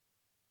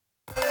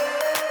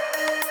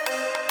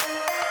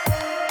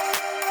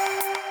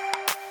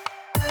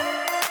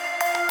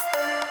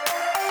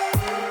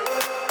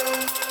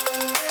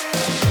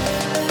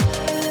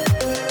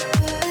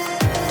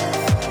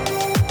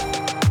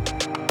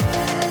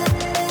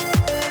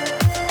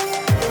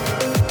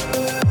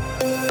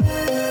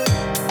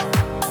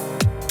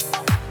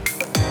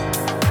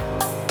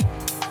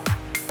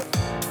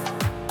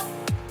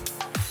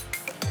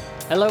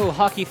Hello,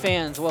 hockey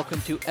fans.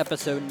 Welcome to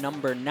episode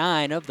number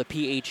 9 of the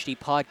PhD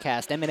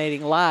podcast,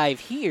 emanating live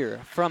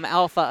here from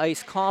Alpha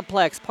Ice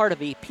Complex, part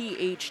of a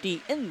PhD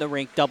in the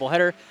Rink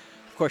doubleheader.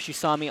 Of course, you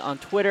saw me on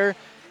Twitter.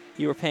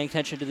 You were paying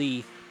attention to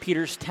the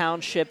Peters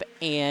Township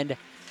and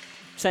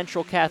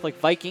Central Catholic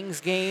Vikings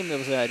game. It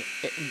was an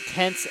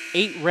intense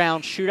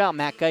 8-round shootout.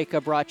 Matt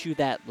Geica brought you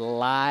that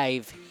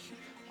live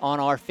on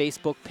our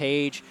Facebook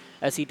page,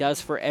 as he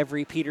does for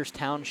every Peters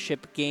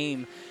Township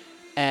game.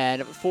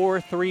 And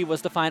 4-3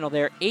 was the final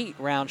there.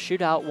 8-round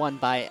shootout won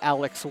by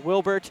Alex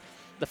Wilbert.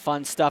 The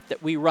fun stuff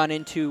that we run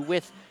into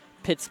with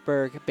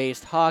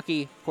Pittsburgh-based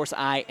hockey. Of course,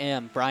 I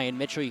am Brian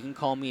Mitchell. You can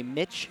call me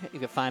Mitch. You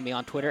can find me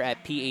on Twitter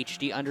at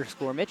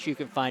PhD_Mitch. You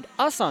can find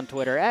us on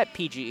Twitter at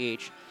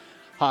PGH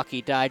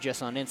Hockey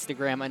Digest, on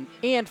Instagram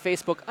and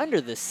Facebook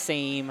under the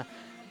same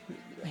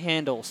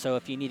handle. So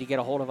if you need to get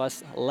a hold of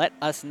us, let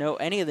us know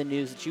any of the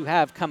news that you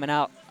have coming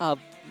out of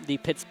the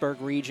Pittsburgh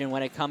region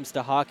when it comes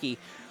to hockey.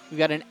 We've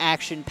got an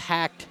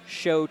action-packed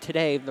show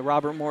today. The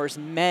Robert Morris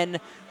men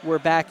were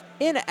back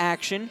in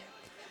action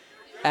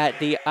at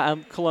the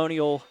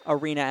Colonial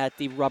Arena at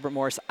the Robert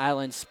Morris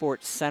Island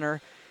Sports Center.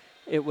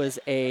 It was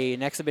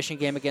an exhibition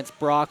game against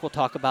Brock. We'll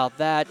talk about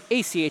that.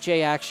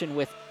 ACHA action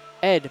with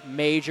Ed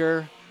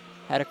Major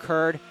had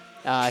occurred.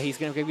 He's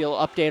going to give you a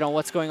little update on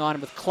what's going on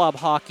with club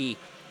hockey.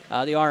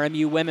 The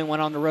RMU women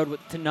went on the road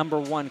to number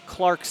 1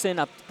 Clarkson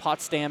up to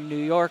Potsdam, New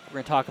York. We're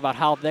going to talk about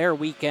how their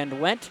weekend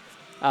went.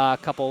 A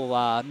couple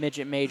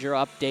midget-major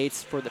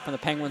updates from the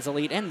Penguins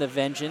Elite and the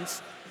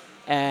Vengeance.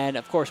 And,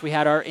 of course, we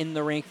had our In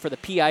the Rink for the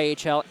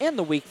PIHL and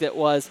the week that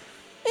was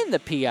in the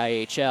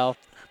PIHL.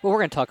 But we're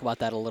going to talk about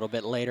that a little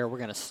bit later. We're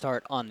going to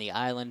start on the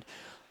island.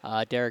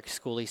 Derek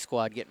Schooley's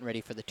squad getting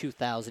ready for the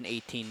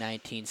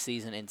 2018-19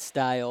 season in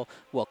style.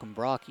 Welcome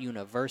Brock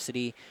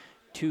University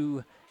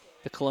to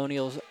the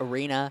Colonials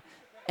Arena.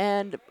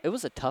 And it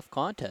was a tough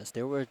contest.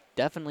 There were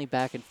definitely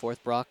back and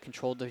forth. Brock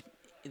controlled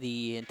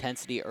the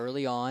intensity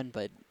early on,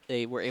 but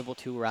they were able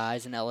to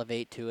rise and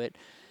elevate to it.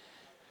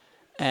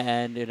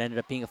 And it ended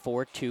up being a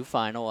 4-2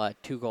 final.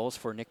 2 goals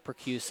for Nick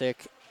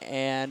Perkusic,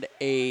 and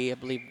I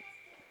believe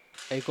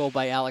a goal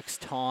by Alex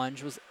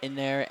Tonge was in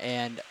there.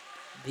 And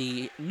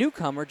the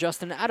newcomer,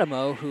 Justin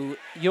Adamo, who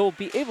you'll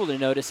be able to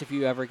notice if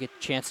you ever get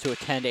a chance to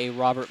attend a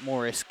Robert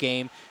Morris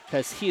game,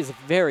 because he is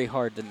very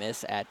hard to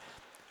miss at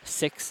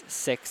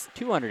 6'6",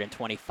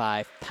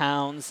 225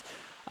 pounds.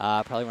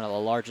 Probably one of the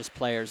largest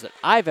players that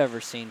I've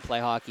ever seen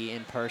play hockey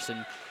in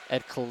person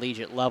at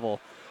collegiate level.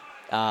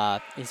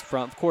 He's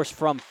of course,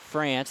 from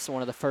France,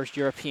 one of the first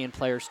European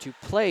players to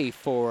play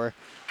for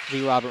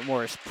the Robert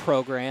Morris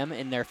program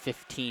in their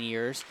 15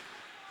 years.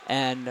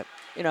 And,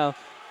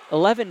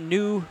 11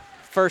 new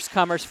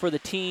first-comers for the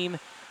team,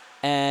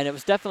 and it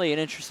was definitely an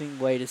interesting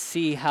way to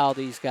see how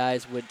these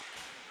guys would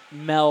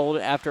meld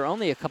after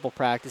only a couple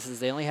practices.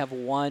 They only have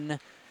one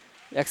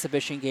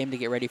exhibition game to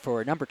get ready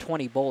for number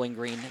 20 Bowling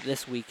Green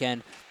this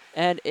weekend,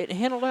 and it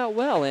handled out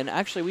well. And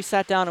actually, we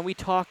sat down and we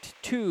talked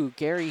to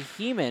Gary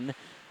Heeman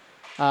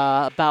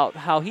about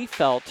how he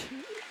felt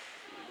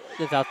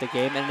about the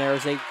game, and there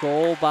was a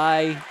goal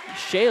by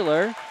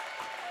Shaler,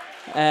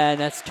 and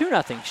that's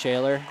 2-0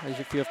 Shaler.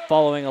 If you're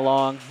following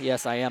along,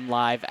 yes, I am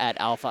live at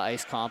Alpha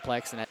Ice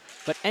Complex.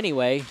 But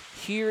anyway,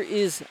 here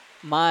is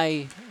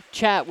my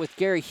chat with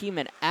Gary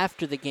Heeman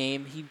after the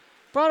game. He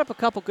brought up a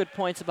couple good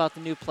points about the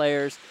new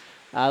players.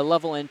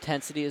 Level of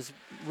intensity has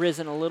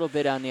risen a little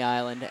bit on the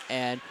island,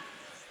 and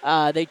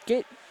they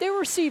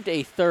received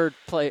a third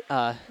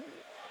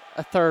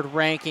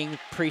ranking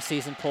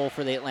preseason poll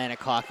for the Atlantic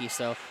Hockey,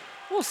 so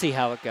we'll see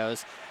how it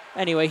goes.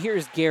 Anyway,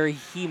 here's Gary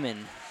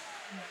Heeman.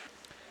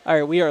 All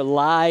right, we are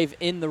live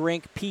in the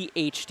Rink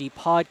PhD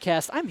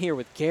podcast. I'm here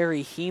with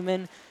Gary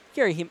Heeman,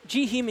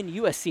 G Heeman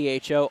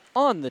USCHO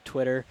on the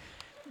Twitter.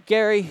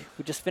 Gary,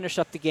 we just finished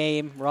up the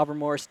game. Robert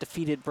Morris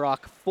defeated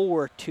Brock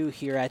 4-2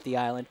 here at the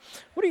island.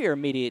 What are your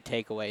immediate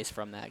takeaways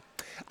from that?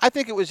 I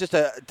think it was just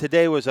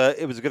today was a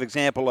good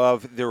example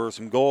of there were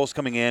some goals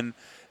coming in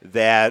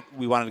that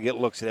we wanted to get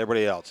looks at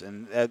everybody else.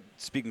 And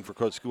speaking for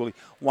Coach Schooley,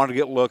 wanted to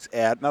get looks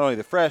at not only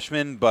the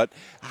freshmen, but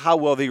how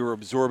well they were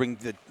absorbing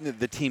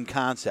the team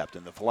concept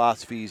and the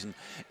philosophies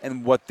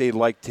and what they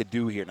like to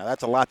do here. Now,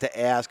 that's a lot to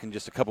ask in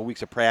just a couple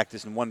weeks of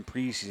practice and one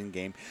preseason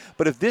game.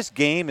 But if this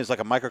game is like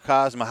a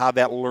microcosm of how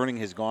that learning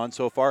has gone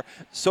so far,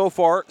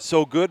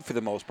 so good for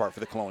the most part for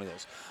the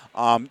Colonials.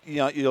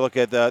 You look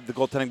at the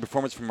goaltending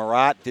performance from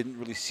Marat. Didn't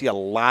really see a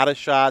lot of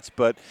shots,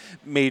 but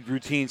made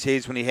routine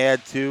saves when he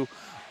had to.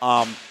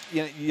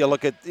 You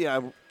look at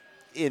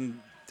in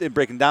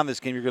breaking down this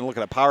game, you're going to look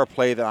at a power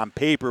play that on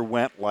paper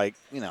went like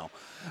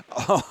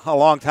a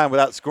long time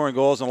without scoring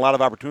goals and a lot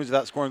of opportunities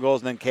without scoring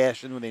goals, and then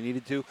cashed in when they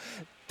needed to.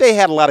 They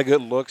had a lot of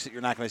good looks that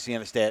you're not going to see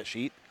on a stat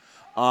sheet.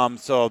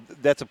 So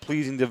that's a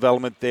pleasing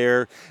development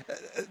there.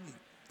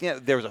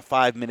 There was a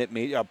 5-minute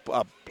major,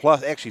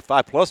 plus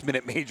 5+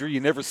 minute major. You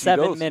never see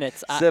 7 those.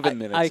 minutes. 7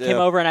 minutes. I came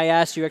over and I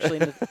asked you actually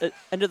in the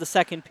end of the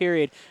second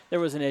period.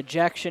 There was an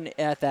ejection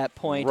at that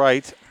point.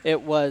 Right.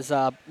 It was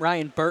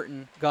Ryan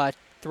Burton got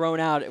thrown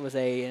out. It was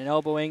an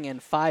elbowing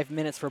and 5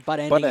 minutes for butt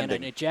ending and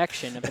an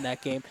ejection in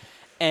that game.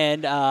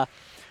 And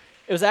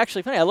it was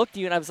actually funny. I looked at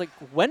you and I was like,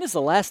 when is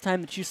the last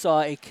time that you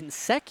saw a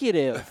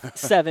consecutive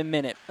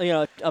 7-minute,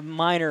 a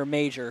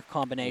minor-major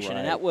combination? Right.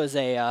 And that was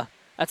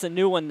that's a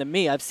new one to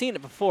me. I've seen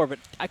it before, but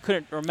I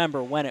couldn't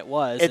remember when it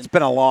was. It's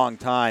been a long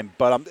time,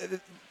 but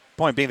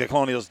point being, the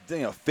Colonials,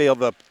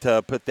 failed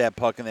to put that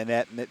puck in the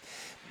net, and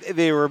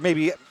they were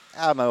maybe,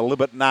 I don't know, a little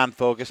bit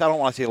non-focused. I don't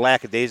want to say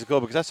lackadaisical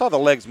because I saw the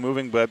legs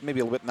moving, but maybe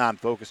a little bit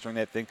non-focused during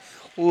that thing.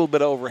 A little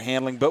bit of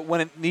overhandling, but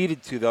when it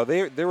needed to, though,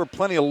 there were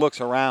plenty of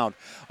looks around.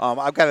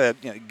 I've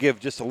got to give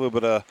just a little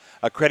bit of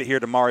a credit here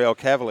to Mario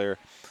Cavalier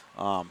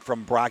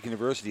from Brock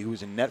University, who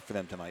was in net for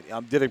them tonight.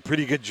 Did a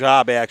pretty good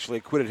job, actually.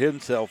 Acquitted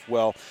himself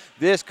well.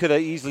 This could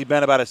have easily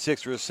been about a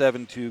 6 or a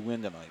 7-2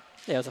 win tonight.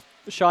 Yeah,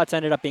 the shots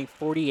ended up being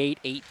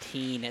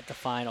 48-18 at the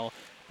final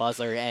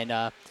buzzer.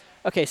 And,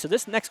 okay, so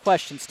this next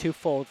question's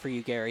twofold for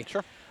you, Gary.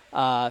 Sure.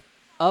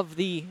 Of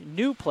the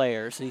new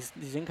players,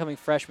 these incoming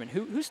freshmen,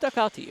 who stuck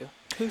out to you?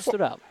 Who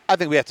stood out? I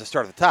think we have to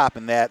start at the top,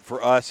 and that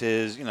for us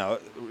is, you're going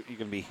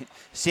to be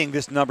seeing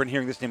this number and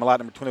hearing this name a lot,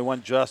 number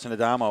 21, Justin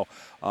Adamo.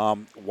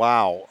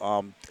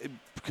 Wow.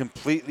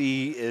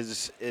 Completely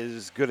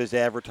as good as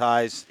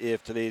advertised,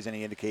 if today is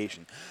any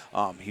indication.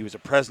 He was a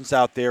presence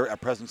out there, a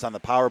presence on the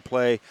power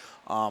play,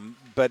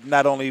 but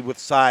not only with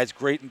size,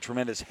 great and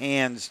tremendous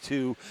hands,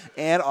 too,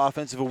 and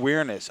offensive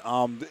awareness.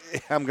 I'm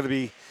going to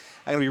be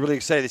really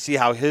excited to see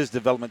how his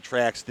development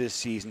tracks this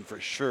season for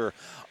sure.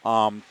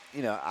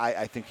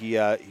 I think he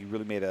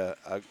really made a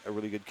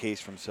really good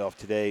case for himself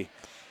today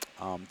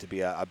to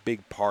be a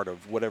big part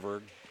of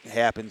whatever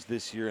happens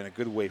this year in a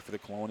good way for the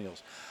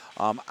Colonials.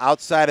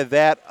 Outside of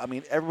that, I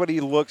mean, everybody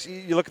looks.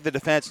 You look at the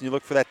defense and you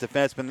look for that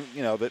defenseman,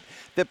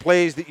 that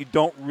plays that you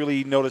don't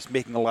really notice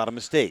making a lot of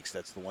mistakes.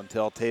 That's the one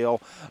telltale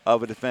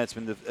of a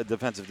defensive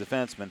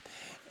defenseman.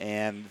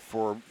 And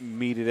for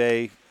me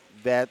today,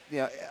 that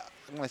I'm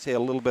going to say a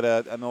little bit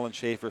of Nolan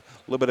Schaefer, a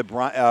little bit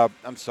of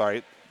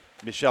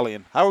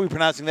Michelian. How are we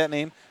pronouncing that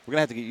name? We're going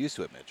to have to get used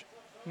to it, Mitch.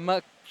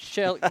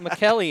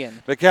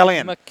 McKellian.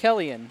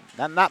 McKellian.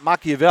 Not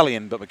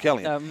Machiavellian, but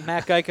McKellian.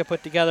 Matt Geika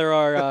put together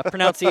our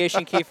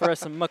pronunciation key for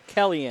us,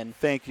 McKellian.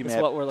 Thank you, Matt.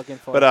 That's what we're looking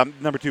for. But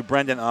number 2,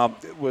 Brendan,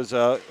 was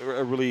a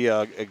really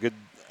good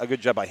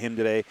job by him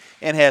today,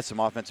 and had some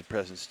offensive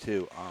presence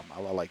too.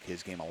 I like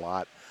his game a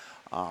lot.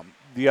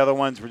 The other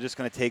ones we're just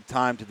going to take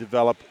time to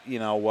develop,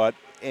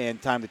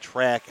 and time to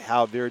track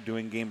how they're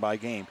doing game by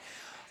game.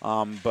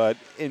 But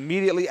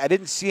immediately, I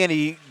didn't see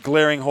any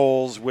glaring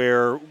holes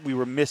where we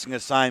were missing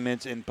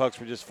assignments and pucks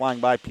were just flying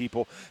by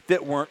people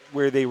that weren't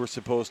where they were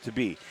supposed to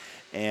be.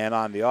 And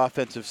on the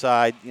offensive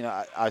side,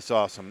 I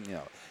saw some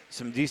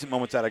decent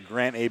moments out of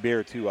Grant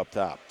Hebert too up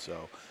top.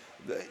 So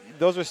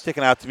those are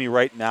sticking out to me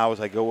right now as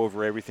I go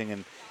over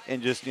everything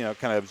and just kind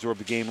of absorb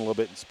the game a little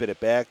bit and spit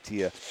it back to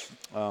you.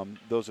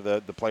 Those are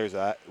the players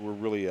that were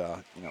really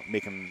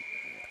making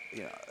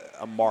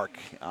a mark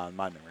on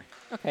my memory.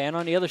 Okay, and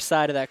on the other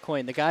side of that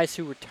coin, the guys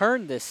who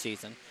returned this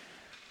season,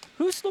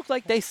 who's looked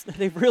like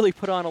they've really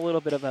put on a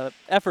little bit of an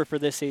effort for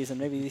this season?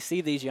 Maybe you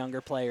see these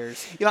younger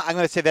players. I'm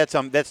going to say that's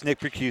Nick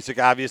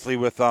Prekusic, obviously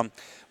with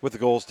the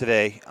goals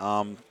today.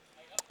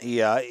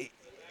 It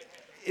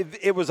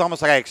was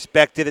almost like I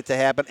expected it to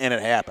happen, and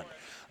it happened.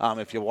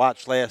 If you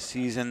watched last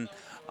season,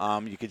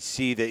 you could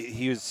see that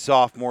he was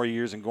sophomore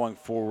years and going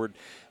forward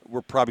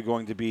were probably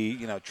going to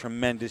be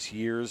tremendous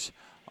years.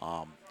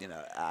 I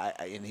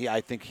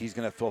think he's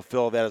going to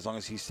fulfill that as long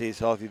as he stays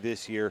healthy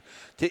this year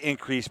to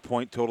increase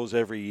point totals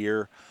every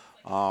year.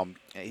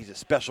 He's a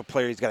special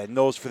player. He's got a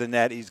nose for the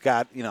net. He's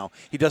got,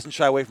 he doesn't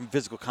shy away from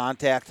physical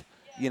contact.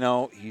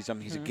 He's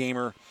a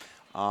gamer.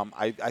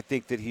 I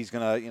think that he's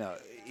going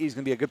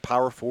to be a good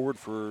power forward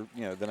for,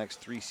 the next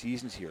 3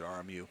 seasons here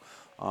at RMU.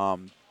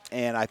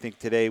 And I think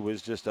today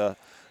was just a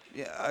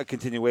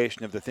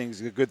continuation of the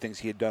good things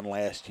he had done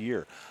last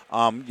year.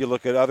 You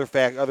look at other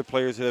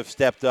players that have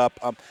stepped up.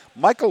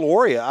 Michael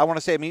Loria, I want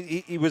to say,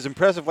 he was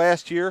impressive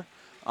last year,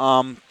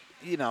 and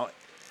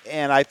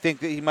I think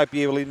that he might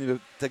be able to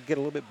get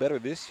a little bit better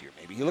this year.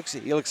 Maybe he looks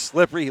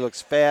slippery. He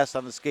looks fast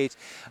on the skates.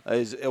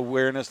 His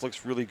awareness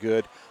looks really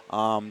good.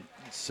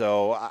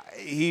 So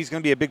he's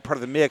going to be a big part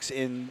of the mix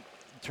in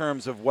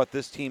terms of what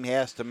this team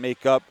has to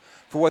make up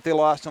for what they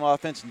lost in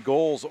offense and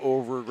goals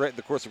over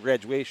the course of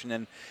graduation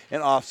and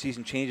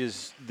off-season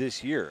changes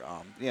this year.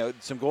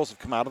 Some goals have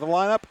come out of the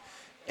lineup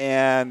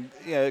and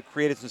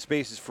created some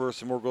spaces for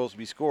some more goals to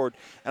be scored.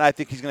 And I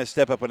think he's going to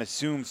step up and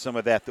assume some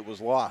of that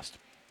was lost.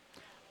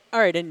 All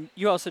right, and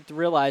you also have to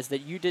realize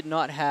that you did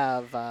not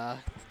have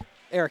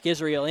Eric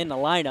Israel in the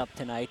lineup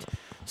tonight.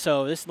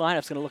 So this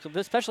lineup's going to look,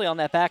 especially on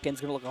that back end,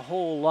 is going to look a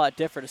whole lot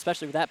different,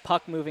 especially with that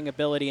puck-moving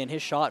ability and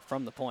his shot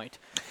from the point.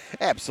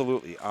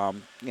 Absolutely.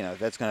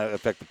 That's going to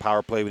affect the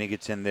power play when he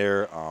gets in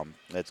there.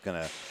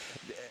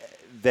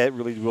 That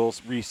really will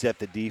reset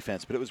the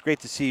defense. But it was great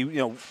to see,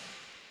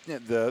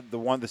 the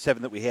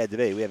 7 that we had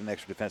today. We had an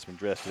extra defenseman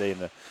dressed today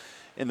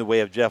in the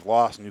way of Jeff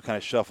Lawson, who kind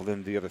of shuffled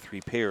in the other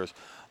three pairs.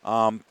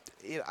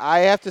 I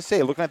have to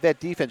say, looking at that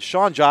defense,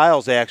 Sean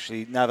Giles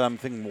actually, now that I'm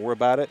thinking more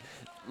about it,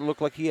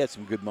 looked like he had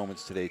some good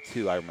moments today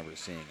too. I remember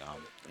seeing,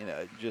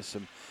 just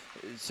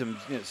some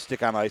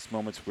stick on ice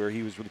moments where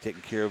he was really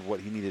taking care of what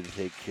he needed to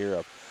take care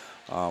of.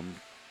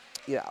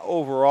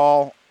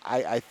 Overall,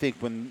 I think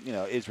when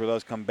Israel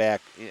does come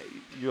back,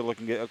 you're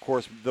looking at, of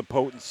course, the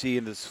potency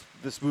and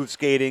the smooth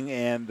skating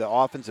and the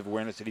offensive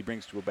awareness that he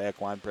brings to a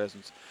backline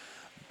presence.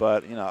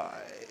 But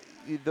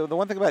the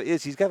one thing about it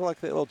is he's got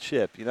like that little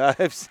chip.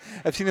 I've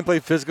seen him play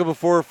physical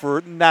before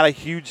for not a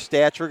huge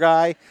stature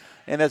guy,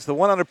 and that's the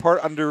one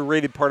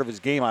underrated part of his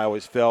game. I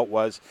always felt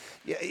was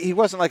he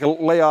wasn't like a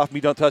lay off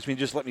me, don't touch me,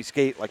 just let me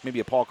skate like maybe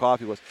a Paul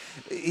Coffey was.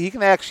 He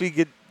can actually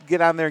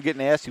get on there and get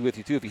nasty with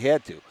you too if he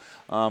had to.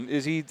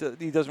 He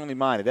doesn't really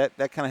mind it.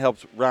 That kind of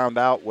helps round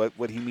out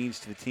what he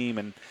means to the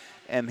team,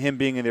 and him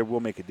being in there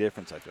will make a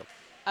difference, I feel.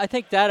 I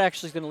think that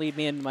actually is going to lead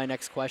me into my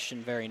next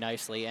question very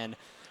nicely. And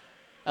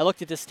I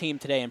looked at this team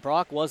today, and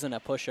Brock wasn't a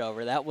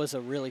pushover. That was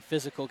a really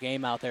physical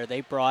game out there.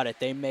 They brought it.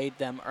 They made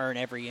them earn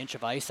every inch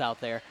of ice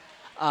out there.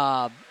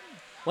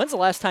 When's the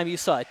last time you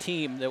saw a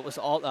team that was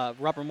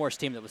Robert Moore's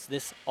team that was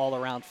this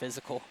all-around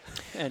physical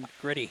and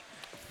gritty?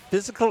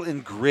 Physical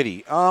and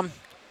gritty.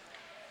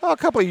 A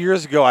couple of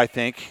years ago, I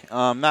think.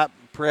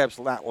 Perhaps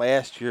not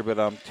last year,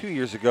 but 2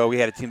 years ago, we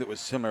had a team that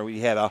was similar. We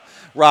had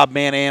Rob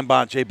Mann and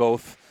Bonche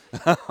both.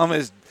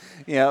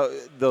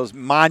 Those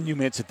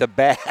monuments at the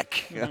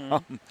back.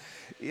 Mm-hmm.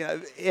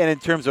 And in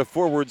terms of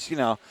forwards,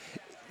 you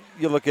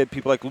look at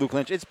people like Luke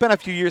Lynch. It's been a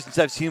few years since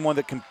I've seen one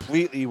that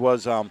completely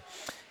was, a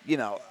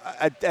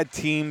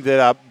team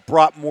that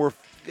brought more.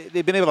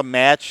 They've been able to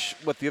match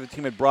what the other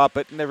team had brought,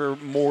 but never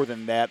more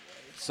than that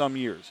some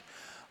years.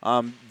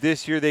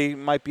 This year, they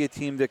might be a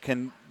team that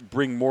can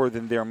bring more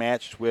than they're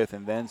matched with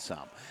and then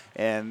some.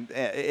 And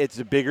it's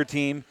a bigger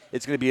team.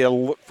 It's going to be a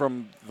look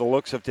from the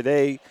looks of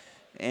today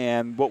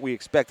and what we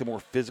expect, a more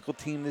physical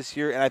team this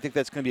year, and I think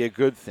that's going to be a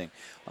good thing.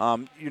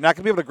 You're not going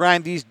to be able to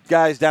grind these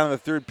guys down in the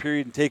third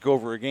period and take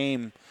over a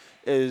game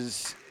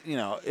as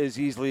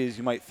easily as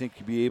you might think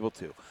you'd be able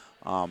to.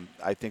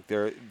 I think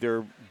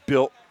they're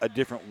built a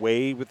different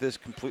way with this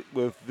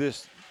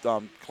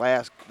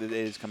class that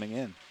is coming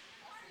in.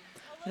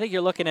 I think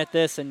you're looking at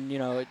this,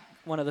 and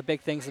one of the big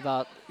things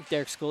about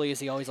Derek Schooley is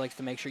he always likes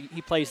to make sure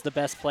he plays the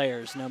best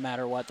players, no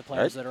matter what. The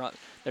players that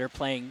are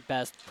playing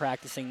best,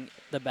 practicing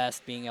the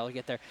best, being able to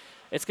get there.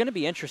 It's going to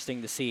be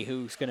interesting to see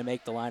who's going to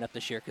make the lineup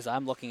this year, because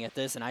I'm looking at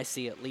this and I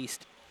see at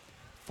least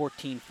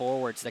 14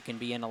 forwards that can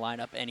be in the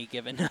lineup any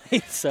given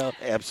night. So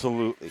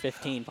absolutely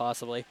 15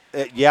 possibly.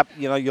 Yep.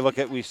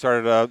 We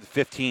started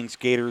 15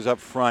 skaters up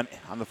front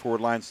on the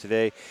forward lines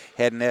today.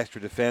 Had an extra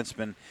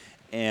defenseman.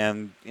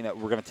 And, we're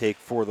going to take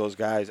 4 of those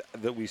guys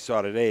that we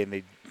saw today, and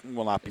they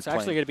will not be playing.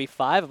 It's actually going to be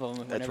 5 of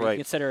them whenever right. You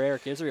consider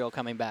Eric Israel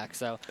coming back.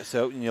 So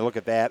when you look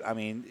at that, I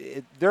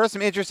mean, there are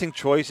some interesting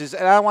choices,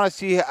 and I want to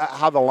see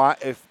how the line,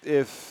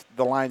 if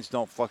the lines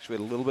don't fluctuate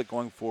a little bit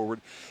going forward.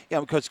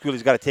 Coach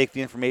Schooley's got to take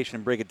the information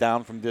and break it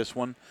down from this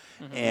one,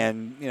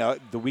 and,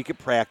 the week of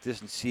practice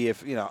and see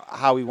if,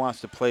 how he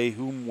wants to play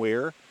whom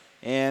where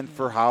and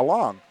for how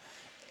long.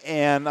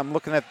 And I'm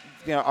looking at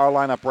our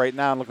lineup right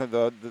now. I'm looking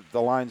at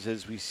the lines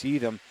as we see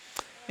them,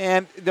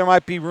 and there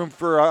might be room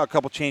for a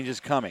couple changes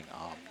coming.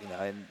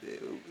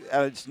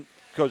 It's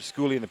Coach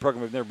Schooley and the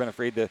program have never been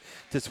afraid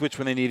to switch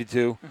when they needed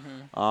to.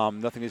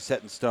 Nothing is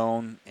set in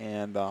stone,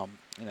 and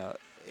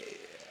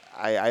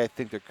I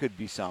think there could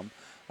be some.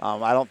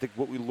 I don't think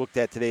what we looked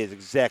at today is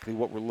exactly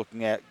what we're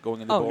looking at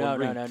going into Bowling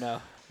Green.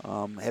 No.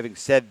 Having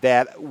said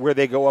that, where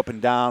they go up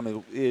and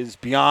down is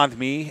beyond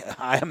me.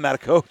 I am not a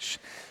coach.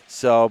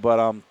 So, but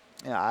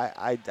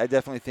I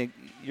definitely think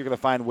you're going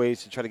to find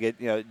ways to try to get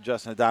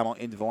Justin Adamo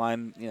into the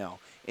line,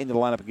 into the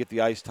lineup and get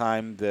the ice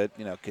time that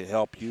could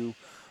help you,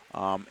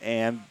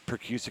 and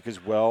Perkusic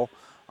as well.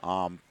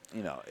 I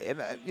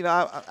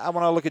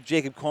want to look at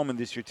Jacob Coleman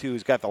this year too.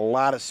 He's got a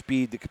lot of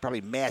speed that could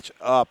probably match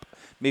up,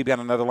 maybe on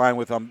another line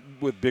with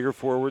bigger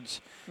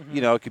forwards.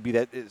 It could be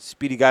that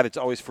speedy guy that's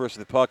always first to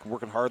the puck and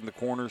working hard in the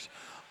corners.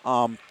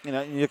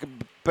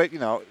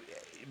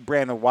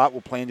 Brandon Watt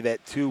will play into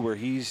that too, where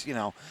he's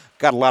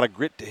got a lot of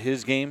grit to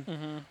his game,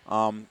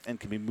 and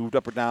can be moved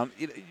up or down.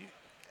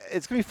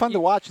 It's going to be fun to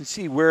watch and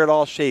see where it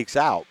all shakes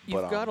out.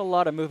 You've got a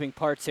lot of moving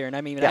parts here, and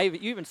I mean,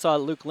 you even saw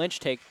Luke Lynch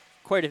take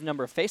quite a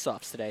number of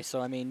faceoffs today.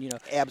 So I mean,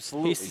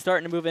 absolutely, he's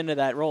starting to move into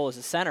that role as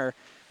a center,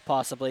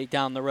 possibly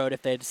down the road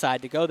if they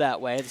decide to go that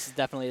way. This is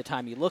definitely the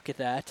time you look at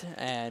that,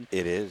 and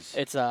it is.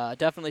 It's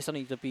definitely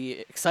something to be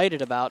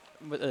excited about,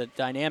 with the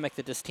dynamic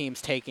that this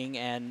team's taking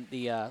and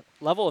the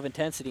level of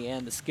intensity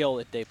and the skill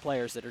that the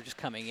players that are just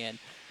coming in.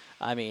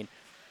 I mean,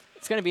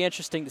 it's going to be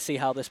interesting to see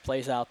how this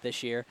plays out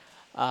this year.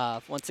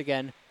 Once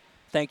again,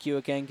 thank you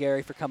again,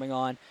 Gary, for coming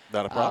on.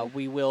 Not a problem.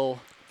 We will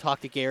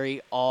talk to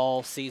Gary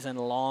all season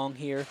long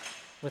here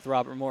with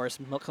Robert Morris,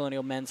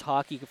 Colonial Men's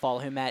Hockey. You can follow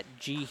him at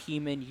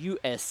GHeeman,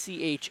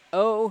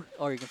 USCHO,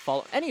 or you can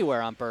follow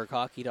anywhere on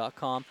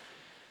berghockey.com.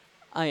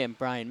 I am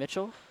Brian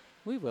Mitchell.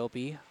 We will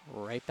be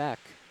right back.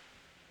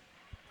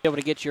 able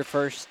to get your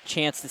first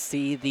chance to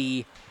see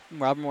the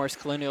Robert Morris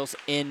Colonials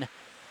in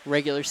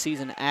regular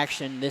season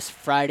action this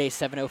Friday,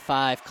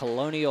 7:05,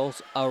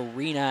 Colonials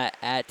Arena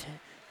at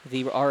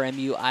the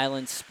RMU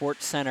Island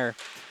Sports Center.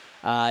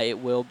 It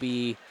will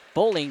be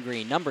Bowling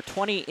Green, number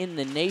 20 in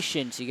the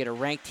nation, so you get a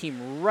ranked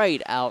team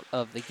right out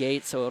of the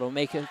gate, so it'll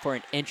make it for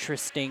an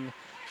interesting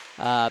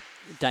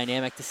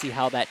dynamic to see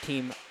how that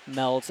team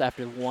melds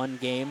after one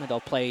game. They'll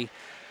play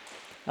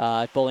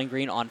Bowling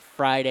Green on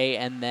Friday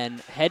and then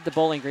head to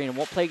Bowling Green and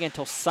won't play again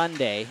until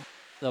Sunday.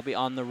 They'll be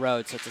on the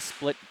road, so it's a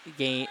split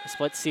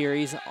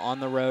series on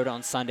the road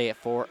on Sunday at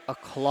 4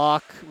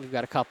 o'clock. We've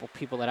got a couple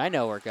people that I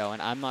know are going.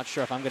 I'm not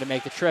sure if I'm going to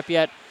make the trip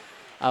yet.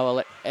 I will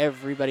let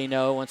everybody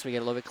know once we get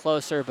a little bit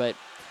closer, but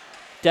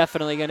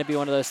definitely going to be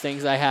one of those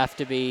things I have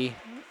to be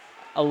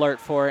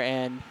alert for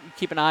and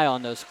keep an eye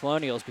on those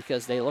Colonials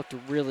because they looked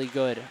really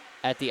good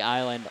at the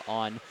Island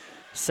on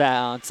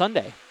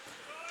Sunday.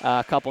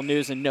 A couple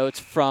news and notes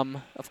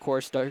from, of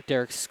course,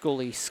 Derek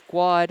Scully's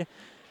squad.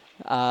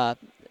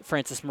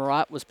 Francis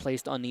Murat was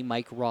placed on the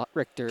Mike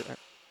Richter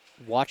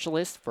watch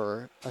list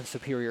for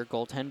superior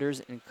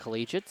goaltenders and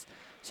collegiates,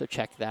 so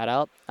check that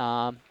out.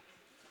 A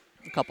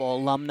couple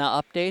alumna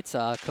updates.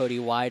 Cody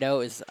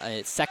Wido is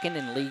second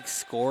in league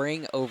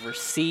scoring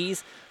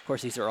overseas. Of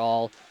course, these are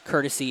all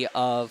courtesy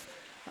of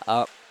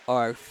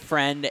our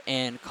friend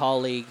and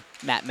colleague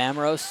Matt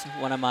Mamros,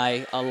 one of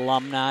my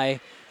alumni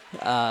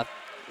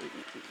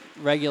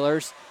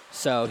regulars.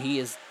 So he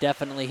is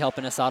definitely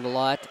helping us out a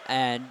lot.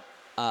 And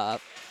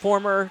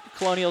former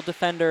Colonial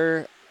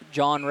defender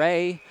John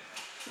Ray,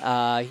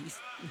 he's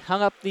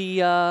hung up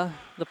the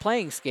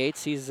playing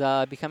skates. He's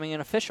becoming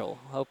an official.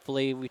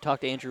 Hopefully, we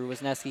talked to Andrew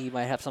Wisniewski. He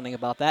might have something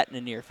about that in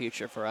the near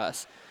future for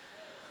us.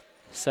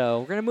 So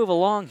we're going to move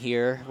along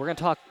here. We're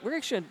actually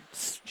going to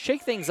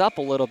shake things up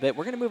a little bit.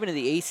 We're going to move into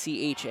the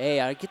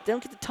ACHA. I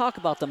don't get to talk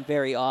about them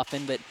very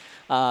often, but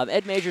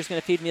Ed Major is going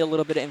to feed me a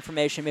little bit of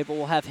information. Maybe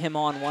we'll have him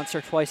on once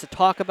or twice to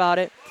talk about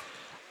it.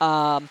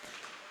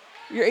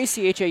 Your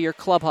ACHA, your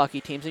club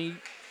hockey teams, and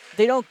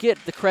they don't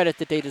get the credit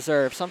that they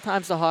deserve.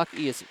 Sometimes the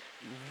hockey is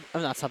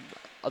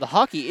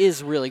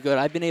really good.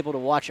 I've been able to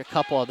watch a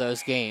couple of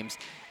those games,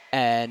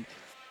 and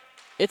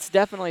it's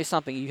definitely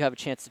something you have a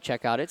chance to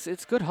check out.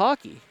 It's good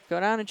hockey. Go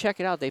down and check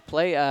it out. They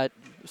play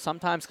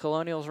sometimes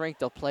Colonials rink.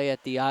 They'll play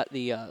at the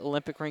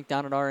Olympic rink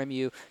down at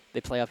RMU. They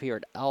play up here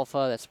at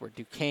Alpha. That's where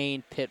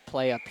Duquesne, Pitt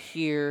play up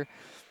here.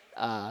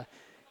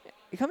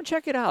 You come and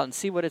check it out and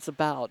see what it's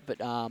about. But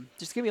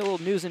just give me a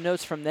little news and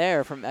notes from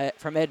there from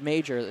Ed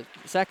Major.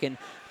 Second,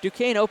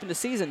 Duquesne opened the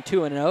season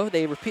 2-0.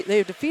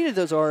 They defeated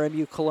those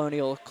RMU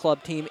Colonial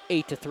Club team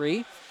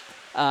 8-3.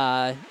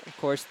 Of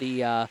course,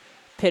 the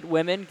Pitt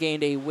women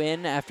gained a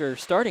win after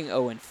starting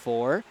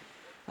 0-4.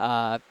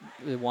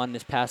 They won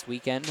this past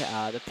weekend.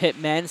 The Pitt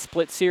men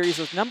split series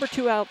with number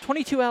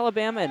 22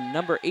 Alabama and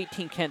number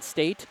 18 Kent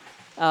State.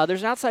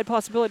 There's an outside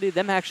possibility of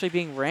them actually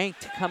being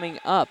ranked coming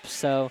up.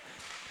 So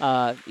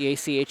the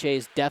ACHA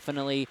is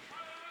definitely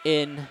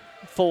in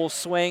full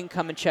swing.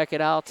 Come and check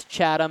it out.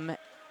 Chatham,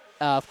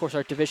 of course,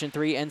 our Division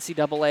III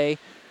NCAA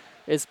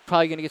is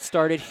probably going to get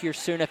started here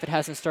soon if it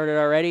hasn't started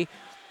already.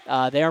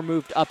 They are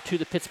moved up to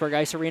the Pittsburgh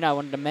Ice Arena. I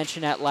wanted to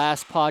mention that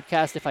last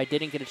podcast if I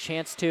didn't get a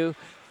chance to.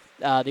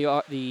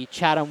 The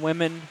Chatham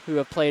women who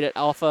have played at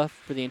Alpha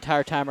for the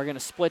entire time are going to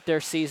split their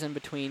season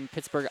between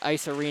Pittsburgh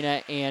Ice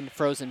Arena and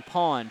Frozen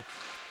Pond.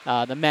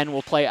 The men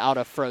will play out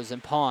of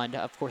Frozen Pond.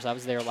 Of course, I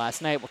was there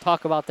last night. We'll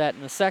talk about that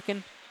in a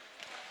second.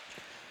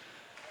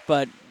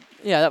 But,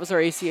 yeah, that was our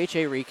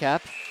ACHA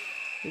recap.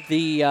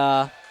 The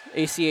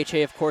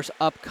ACHA, of course,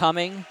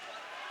 upcoming.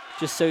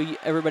 Just so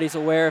everybody's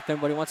aware, if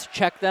anybody wants to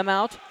check them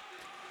out.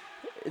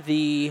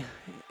 The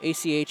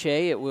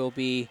ACHA, it will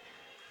be,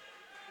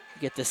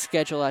 get the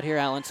schedule out here.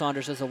 Alan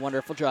Saunders does a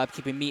wonderful job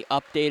keeping me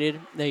updated.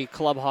 The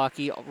club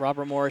hockey,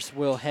 Robert Morris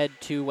will head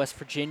to West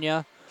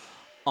Virginia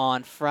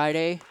on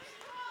Friday.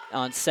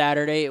 On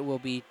Saturday, it will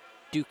be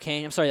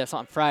Duquesne. I'm sorry, that's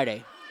on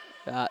Friday.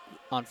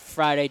 On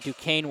Friday,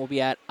 Duquesne will be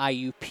at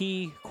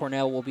IUP.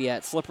 Cornell will be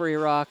at Slippery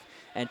Rock.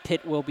 And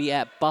Pitt will be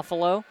at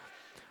Buffalo.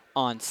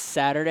 On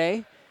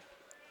Saturday,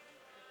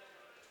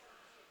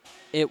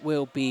 it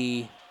will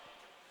be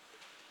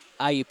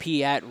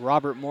IUP at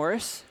Robert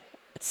Morris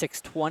at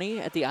 6:20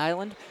 at the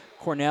Island.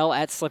 Cornell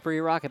at Slippery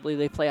Rock. I believe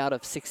they play out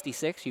of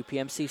 66,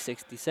 UPMC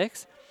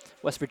 66.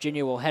 West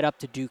Virginia will head up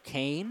to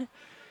Duquesne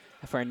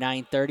for a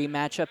 9:30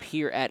 matchup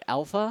here at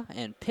Alpha.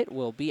 And Pitt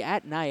will be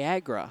at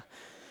Niagara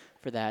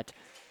for that.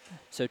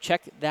 So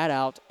check that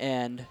out,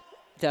 and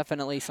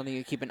definitely something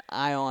you keep an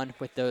eye on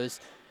with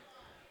those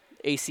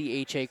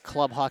ACHA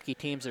club hockey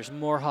teams. There's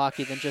more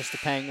hockey than just the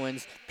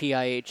Penguins,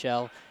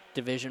 PIHL,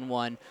 Division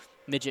I,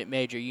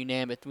 midget-major, you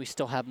name it. We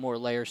still have more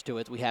layers to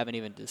it we haven't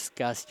even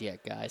discussed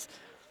yet, guys.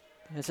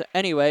 And so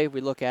anyway,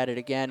 we look at it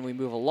again, we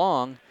move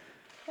along,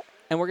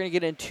 and we're going to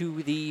get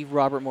into the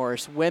Robert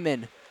Morris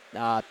women.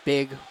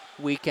 Big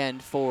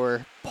weekend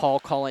for Paul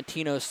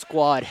Colantino's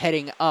squad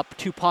heading up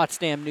to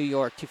Potsdam, New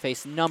York to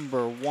face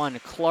number 1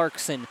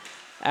 Clarkson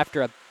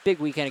after a big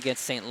weekend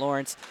against St.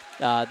 Lawrence.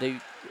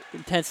 The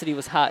intensity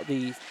was high.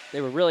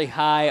 They were really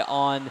high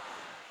on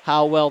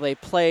how well they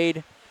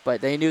played,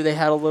 but they knew they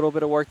had a little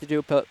bit of work to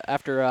do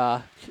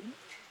after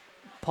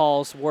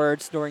Paul's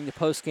words during the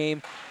post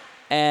game.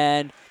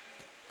 And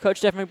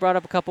Coach definitely brought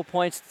up a couple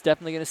points. It's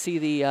definitely going to see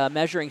the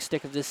measuring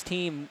stick of this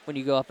team when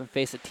you go up and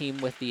face a team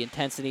with the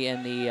intensity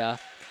and the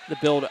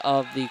build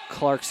of the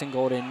Clarkson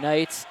Golden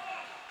Knights.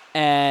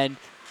 And,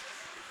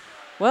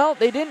 well,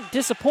 they didn't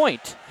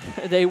disappoint.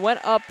 They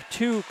went up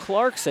to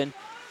Clarkson,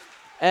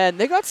 and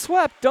they got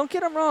swept. Don't get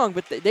them wrong,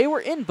 but they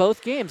were in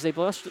both games. They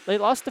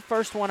lost the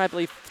first one, I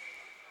believe.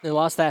 They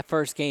lost that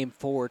first game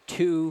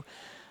 4-2.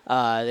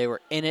 They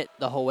were in it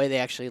the whole way. They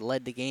actually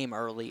led the game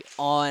early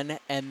on,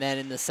 and then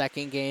in the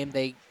second game,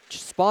 they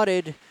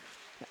spotted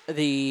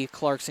the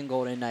Clarkson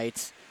Golden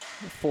Knights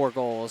 4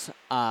 goals.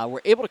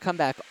 Were able to come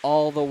back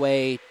all the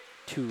way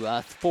to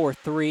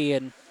 4-3,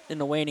 and in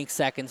the waning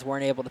seconds,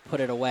 weren't able to put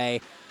it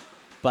away.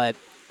 But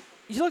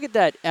you look at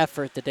that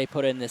effort that they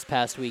put in this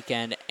past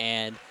weekend,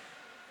 and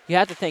you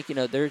have to think,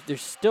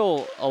 there's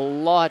still a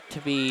lot to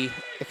be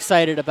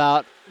excited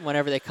about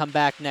whenever they come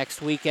back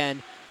next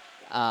weekend.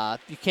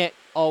 You can't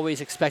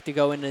always expect to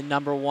go into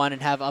number one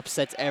and have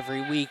upsets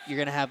every week. You're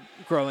going to have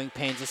growing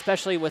pains,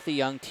 especially with a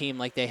young team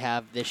like they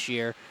have this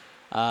year,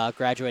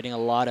 graduating a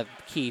lot of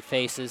key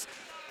faces.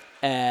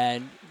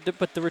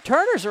 But the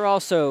returners are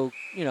also,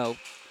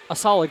 a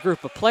solid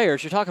group of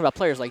players. You're talking about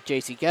players like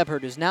J.C.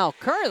 Gebhardt, who's now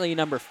currently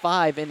number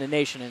 5 in the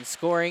nation in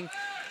scoring.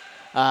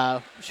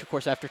 Which, of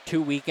course, after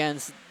 2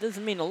 weekends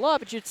doesn't mean a lot,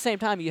 but at the same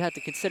time, you have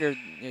to consider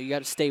you got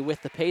to stay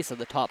with the pace of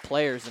the top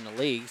players in the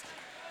leagues.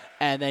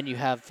 And then you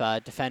have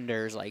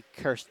defenders like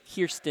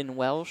Kirsten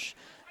Welsh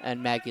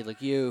and Maggie Legue,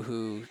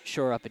 who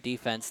shore up a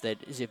defense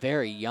that is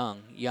very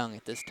young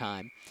at this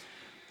time.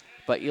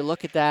 But you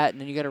look at that, and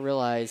then you got to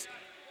realize,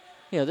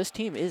 this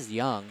team is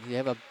young. They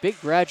have a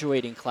big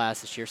graduating class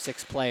this year,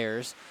 6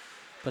 players,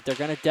 but they're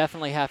going to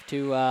definitely have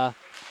to.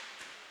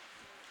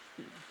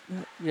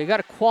 They got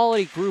a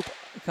quality group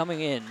coming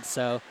in,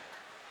 so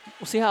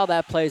we'll see how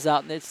that plays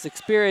out. And its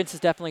experience is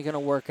definitely going to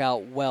work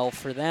out well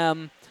for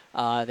them.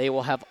 They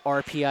will have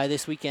RPI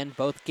this weekend.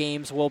 Both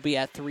games will be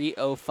at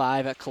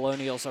 3:05 at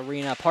Colonials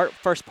Arena.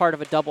 First part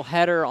of a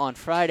doubleheader on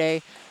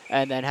Friday,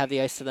 and then have the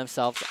ice to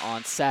themselves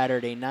on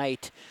Saturday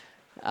night.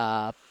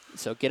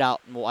 So get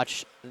out and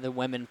watch the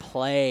women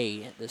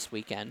play this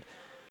weekend.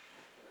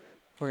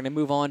 We're going to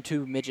move on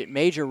to Midget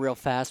Major real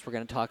fast. We're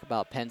going to talk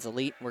about Penn's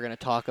Elite. We're going to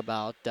talk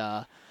about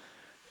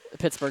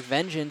Pittsburgh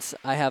Vengeance.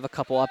 I have a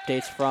couple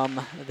updates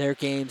from their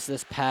games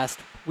this past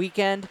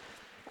weekend.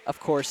 Of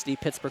course, the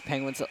Pittsburgh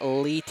Penguins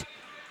Elite,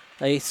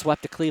 they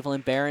swept the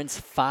Cleveland Barons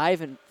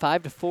 5-4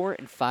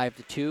 and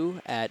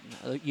 5-2 at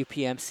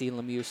UPMC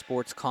Lemieux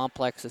Sports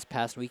Complex this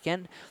past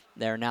weekend.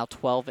 They're now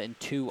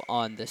 12-2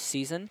 on the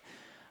season.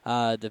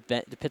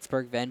 The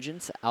Pittsburgh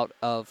Vengeance out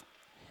of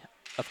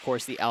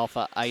course, the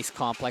Alpha Ice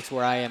Complex,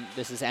 where I am.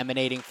 This is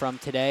emanating from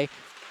today.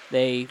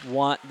 They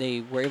were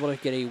able to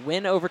get a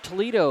win over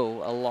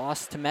Toledo, a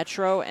loss to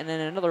Metro, and then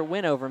another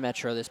win over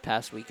Metro this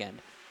past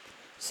weekend.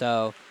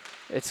 So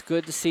it's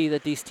good to see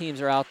that these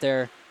teams are out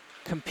there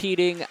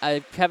competing.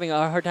 I'm having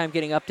a hard time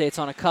getting updates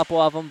on a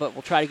couple of them, but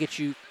we'll try to get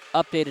you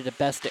updated the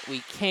best that we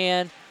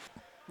can.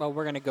 Well,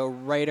 we're going to go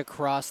right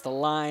across the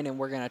line, and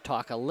we're going to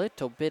talk a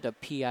little bit of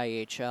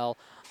PIHL.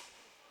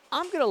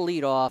 I'm going to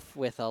lead off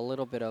with a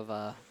little bit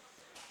of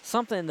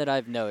something that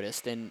I've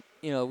noticed. And,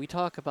 we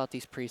talk about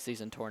these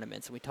preseason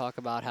tournaments, and we talk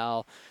about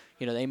how,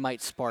 they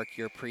might spark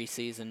your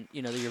preseason,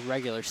 your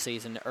regular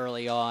season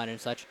early on and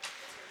such.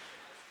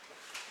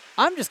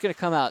 I'm just going to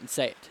come out and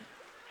say it.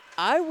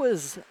 I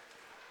was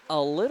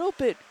a little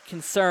bit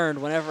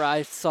concerned whenever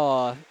I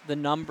saw the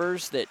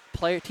numbers that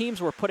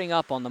teams were putting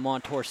up on the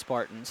Montour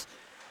Spartans.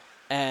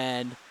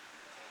 And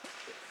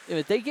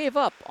they gave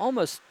up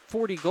almost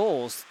 40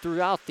 goals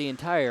throughout the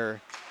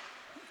entire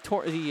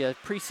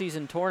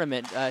preseason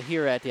tournament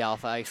here at the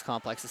Alpha Ice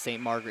Complex, the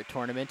St. Margaret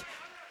tournament.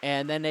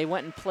 And then they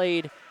went and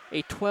played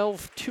a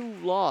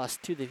 12-2 loss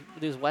to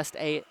those West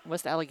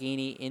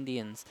Allegheny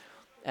Indians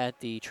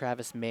at the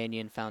Travis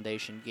Manion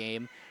Foundation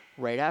game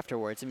right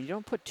afterwards. I mean, you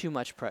don't put too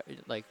much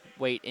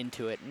weight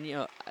into it.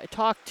 And I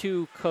talked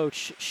to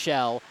Coach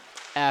Shell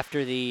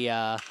after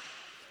that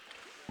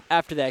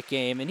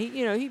game, and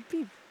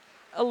he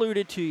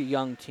alluded to a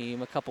young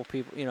team, a couple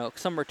people,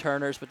 some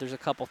returners, but there's a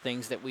couple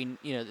things that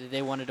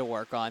they wanted to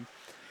work on.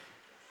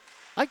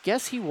 I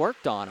guess he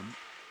worked on them,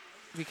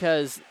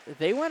 because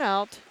they went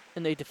out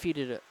and they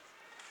defeated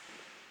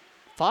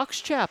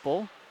Fox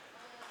Chapel.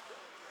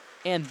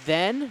 And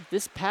then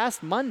this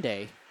past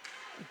Monday,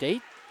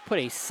 they put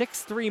a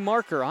 6-3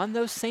 marker on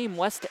those same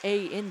West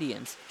A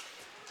Indians.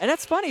 And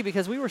that's funny,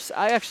 because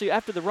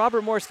after the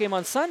Robert Morris game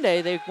on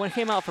Sunday, they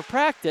came out for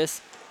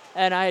practice,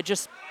 and I had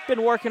just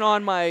been working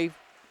on my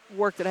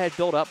work that I had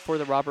built up for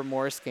the Robert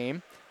Morris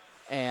game.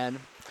 And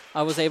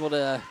I was able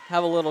to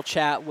have a little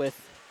chat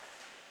with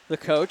the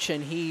coach,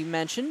 and he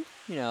mentioned,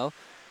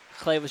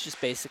 Clay was just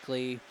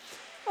basically,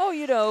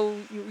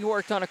 you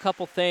worked on a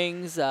couple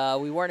things.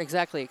 We weren't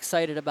exactly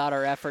excited about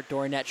our effort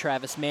during that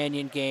Travis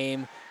Manion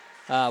game.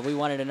 We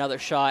wanted another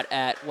shot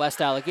at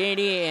West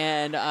Allegheny,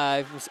 and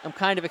I'm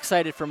kind of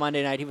excited for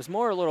Monday night. He was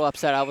more a little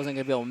upset I wasn't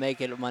going to be able to make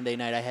it Monday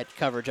night. I had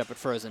coverage up at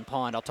Frozen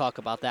Pond. I'll talk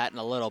about that in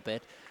a little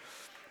bit.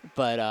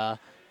 But,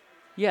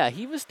 yeah,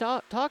 he was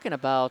talking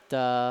about,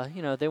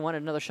 they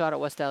wanted another shot at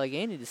West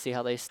Allegheny to see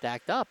how they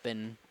stacked up,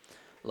 and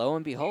lo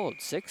and behold,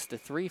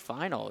 6-3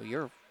 final.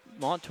 Your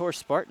Montour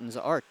Spartans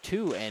are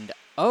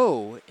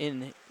 2-0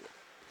 in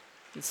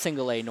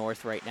Single A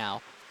North right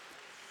now.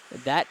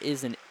 That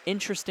is an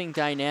interesting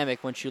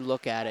dynamic once you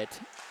look at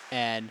it,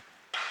 and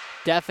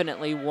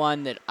definitely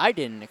one that I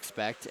didn't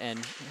expect. And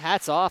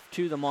hats off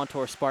to the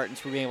Montour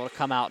Spartans for being able to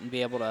come out and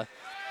be able to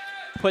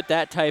put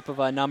that type of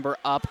a number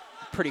up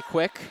pretty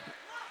quick.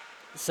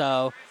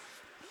 So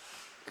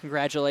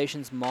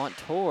congratulations,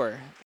 Montour.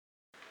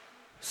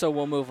 So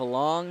we'll move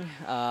along.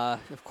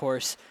 Of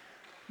course,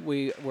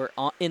 we were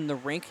in the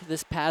rink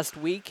this past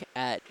week.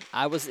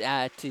 I was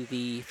at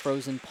the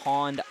Frozen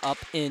Pond up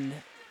in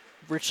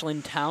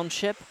Richland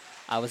Township.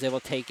 I was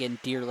able to take in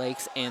Deer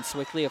Lakes and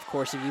Swickley. Of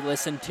course, if you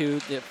listen to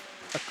the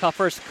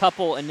first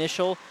couple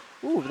initial,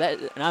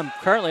 and I'm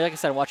currently, like I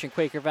said, watching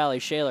Quaker Valley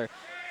Shaler.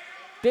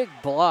 Big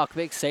block,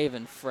 big save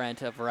in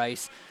front of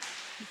Rice.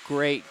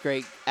 Great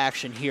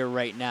action here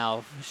right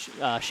now.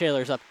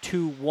 Shaler's up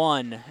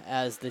 2-1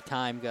 as the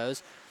time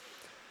goes.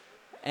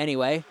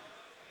 Anyway,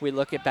 we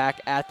look back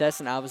at this,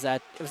 and it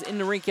was in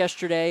the rink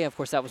yesterday. Of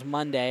course, that was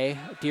Monday.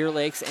 Deer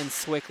Lakes and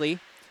Swickley.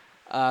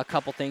 A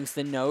couple things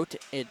to note.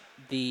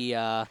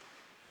 The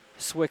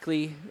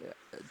Swickley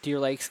Deer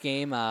Lakes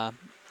game,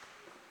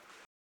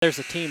 there's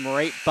a team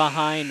right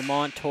behind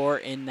Montour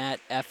in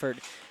that effort.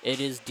 It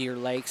is Deer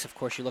Lakes. Of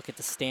course, you look at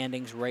the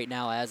standings right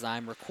now as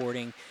I'm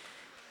recording.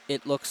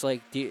 It looks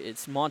like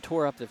it's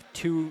Montour up to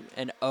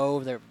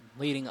 2-0. They're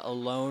leading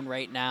alone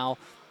right now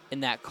in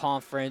that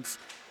conference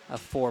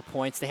of 4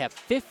 points. They have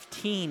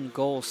 15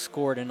 goals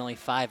scored and only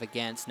 5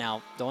 against.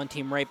 Now, the one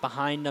team right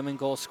behind them in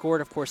goals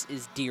scored, of course,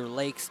 is Deer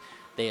Lakes.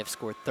 They have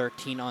scored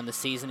 13 on the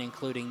season,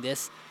 including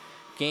this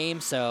game.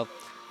 So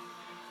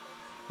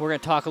we're going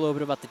to talk a little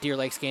bit about the Deer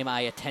Lakes game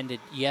I attended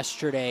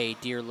yesterday.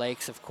 Deer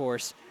Lakes, of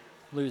course,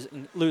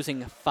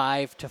 losing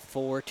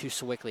 5-4 to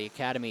Swickley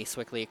Academy.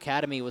 Swickley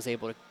Academy was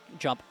able to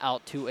jump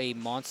out to a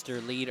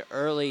monster lead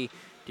early.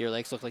 Deer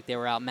Lakes looked like they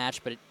were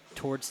outmatched, but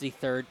towards the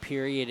third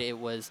period, it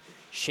was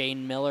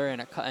Shane Miller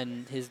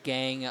and his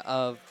gang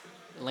of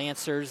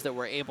Lancers that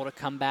were able to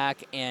come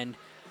back and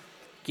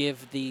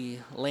give the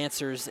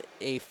Lancers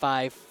a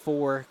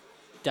 5-4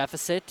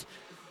 deficit.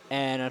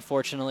 And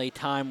unfortunately,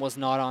 time was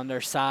not on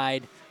their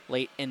side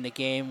late in the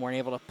game. Weren't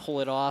able to pull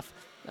it off.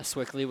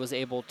 Swickley was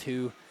able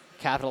to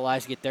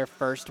capitalize, get their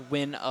first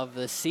win of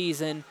the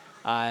season.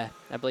 I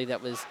believe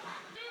that was...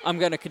 I'm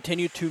going to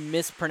continue to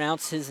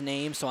mispronounce his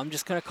name, so I'm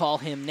just going to call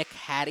him Nick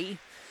Hattie.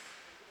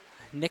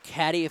 Nick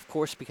Hattie, of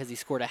course, because he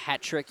scored a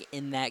hat trick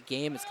in that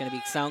game. It's going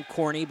to sound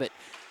corny, but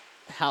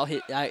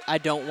I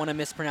don't want to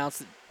mispronounce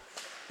the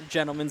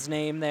gentleman's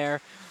name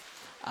there.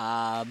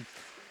 I'm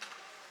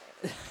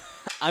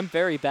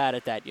very bad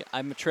at that.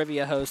 I'm a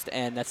trivia host,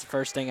 and that's the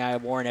first thing I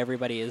warn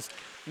everybody is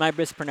my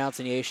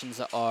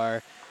mispronunciations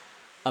are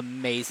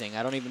amazing.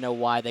 I don't even know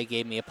why they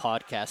gave me a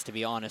podcast, to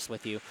be honest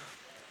with you.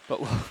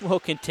 But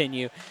we'll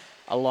continue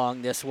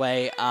along this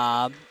way.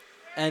 And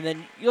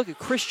then you look at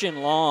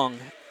Christian Long.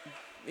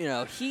 You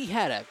know, he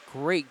had a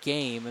great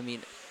game. I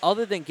mean,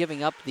 other than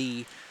giving up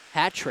the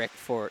hat trick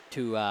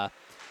to the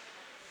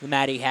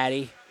Matty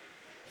Hattie,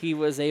 he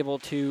was able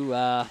to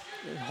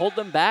hold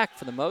them back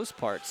for the most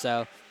part.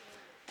 So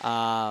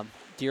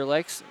Deer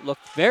Lakes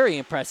looked very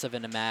impressive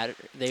in the match.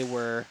 They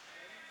were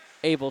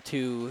able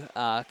to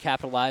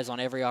capitalize on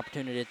every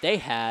opportunity that they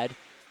had,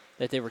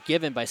 that they were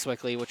given by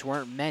Swickley, which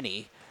weren't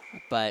many.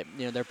 But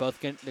they're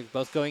both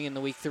going in the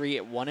week 3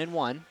 at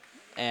 1-1,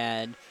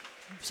 and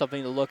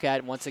something to look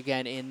at once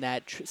again in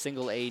that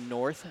Single A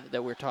North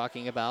that we're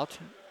talking about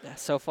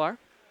so far.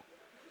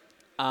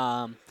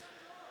 A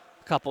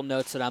couple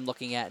notes that I'm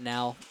looking at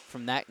now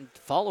from that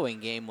following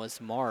game was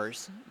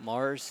Mars.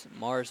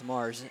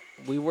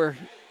 We were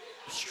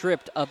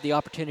stripped of the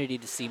opportunity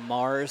to see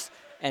Mars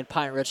and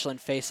Pine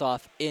Richland face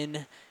off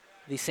in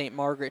the St.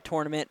 Margaret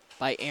tournament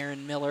by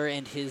Aaron Miller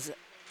and his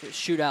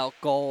shootout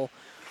goal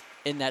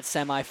in that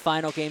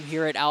semifinal game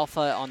here at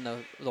Alpha on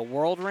the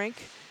World Rink.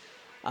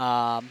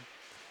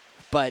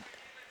 But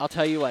I'll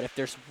tell you what, if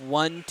there's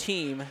one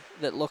team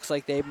that looks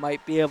like they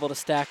might be able to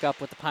stack up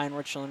with the Pine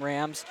Richland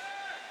Rams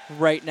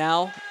right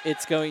now,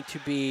 it's going to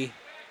be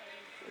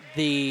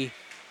the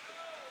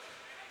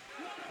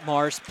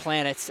Mars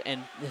Planets,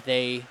 and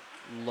they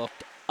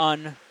looked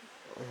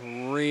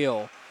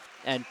unreal.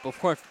 And of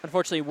course,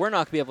 unfortunately, we're not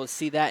going to be able to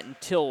see that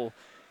until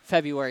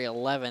February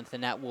 11th,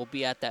 and that will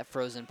be at that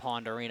Frozen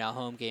Pond Arena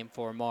home game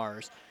for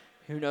Mars.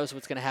 Who knows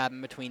what's going to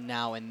happen between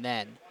now and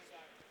then.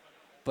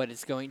 But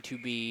it's going to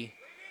be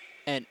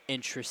an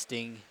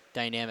interesting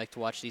dynamic to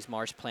watch these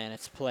Mars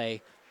Planets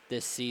play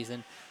this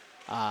season.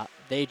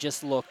 They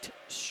just looked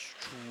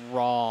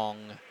strong.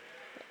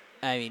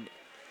 I mean,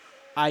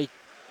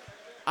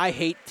 I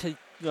hate to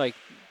like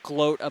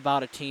gloat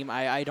about a team.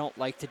 I don't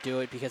like to do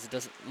it because it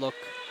doesn't look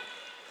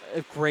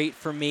great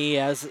for me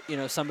as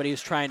somebody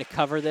who's trying to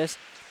cover this.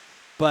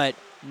 But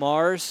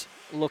Mars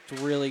looked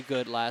really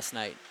good last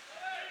night,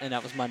 and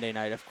that was Monday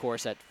night, of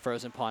course, at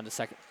Frozen Pond, the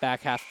second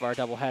back half of our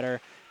doubleheader.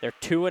 They're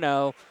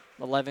 2-0,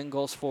 11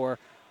 goals for,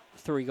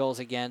 3 goals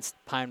against.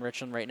 Pine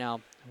Richland right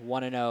now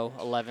 1-0,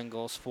 11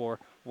 goals for,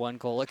 1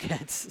 goal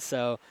against.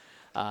 So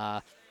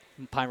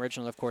Pine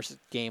Richland, of course,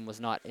 game was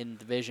not in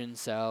division,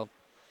 so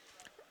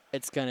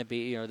it's going to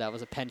be, that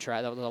was a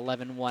that was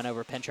 11-1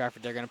 over Penn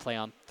Trafford. They're going to play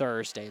on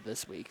Thursday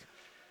this week.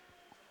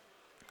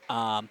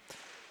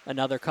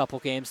 Another couple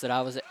games that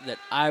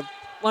I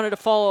wanted to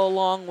follow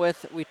along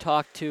with. We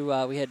talked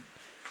to we had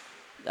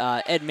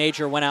Ed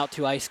Major went out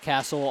to Ice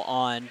Castle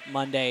on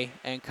Monday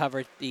and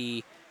covered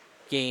the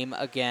game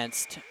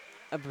against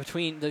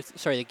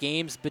the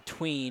games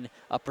between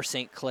Upper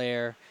St.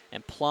 Clair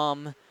and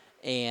Plum,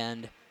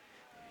 and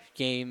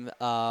game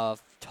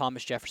of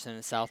Thomas Jefferson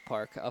and South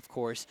Park. Of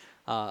course,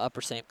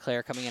 Upper St.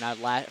 Clair coming in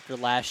after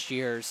last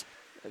year's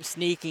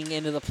sneaking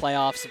into the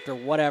playoffs after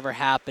whatever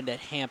happened at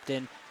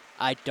Hampton.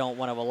 I don't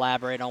want to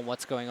elaborate on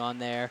what's going on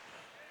there,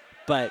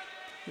 but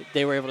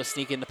they were able to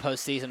sneak into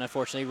postseason.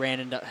 Unfortunately,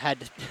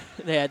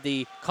 they had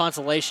the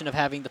consolation of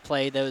having to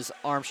play those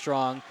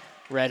Armstrong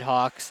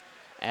Redhawks,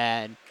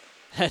 and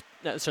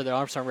the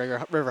Armstrong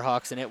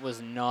Riverhawks, and it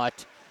was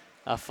not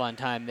a fun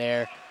time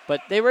there.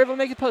 But they were able to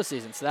make the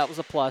postseason, so that was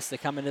a plus. They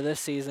come into this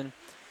season.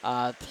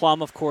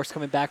 Plum, of course,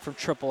 coming back from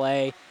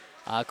AAA,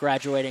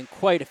 graduating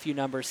quite a few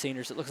number of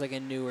seniors. It looks like a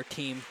newer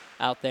team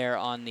out there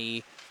on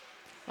the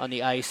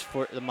ice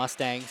for the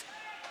Mustangs.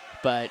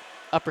 But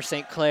Upper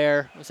St.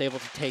 Clair was able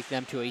to take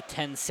them to a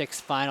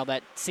 10-6 final.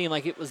 That seemed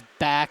like it was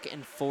back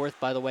and forth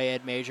by the way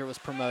Ed Major was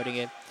promoting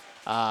it.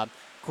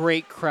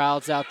 Great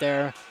crowds out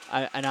there.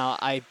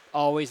 I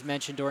always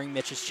mention during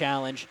Mitch's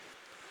challenge,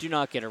 do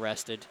not get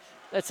arrested.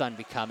 That's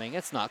unbecoming.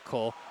 It's not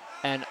cool.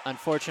 And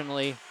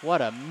unfortunately,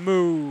 what a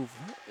move.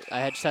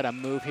 I just had a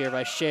move here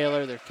by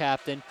Shaler, their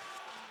captain.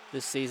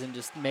 This season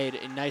just made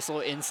a nice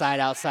little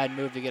inside-outside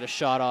move to get a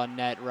shot on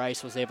net.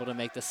 Rice was able to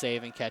make the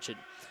save and catch it.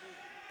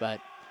 But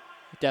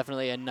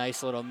definitely a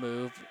nice little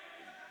move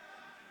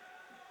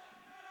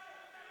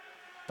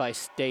by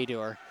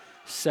Stadur.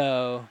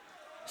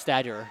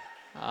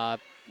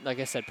 Like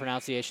I said,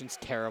 pronunciation's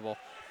terrible.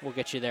 We'll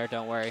get you there,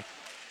 don't worry.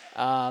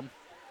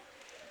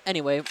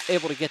 Anyway,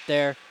 able to get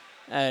there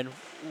and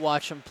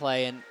watch them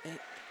play. And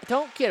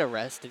don't get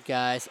arrested,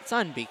 guys. It's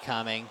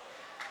unbecoming.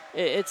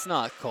 It's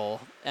not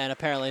cool. And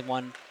apparently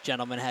one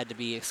gentleman had to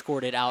be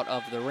escorted out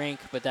of the rink,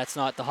 but that's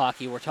not the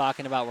hockey we're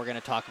talking about. We're going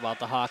to talk about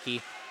the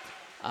hockey.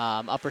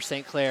 Upper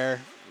St.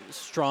 Clair,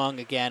 strong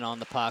again on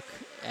the puck,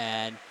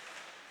 and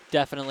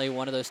definitely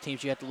one of those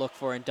teams you have to look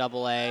for in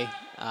AA,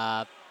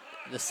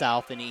 the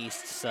South and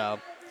East. So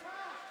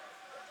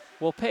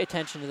we'll pay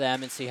attention to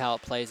them and see how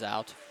it plays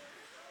out.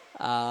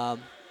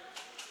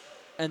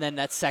 And then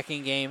that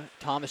second game,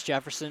 Thomas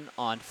Jefferson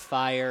on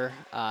fire.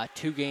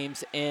 2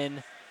 games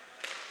in.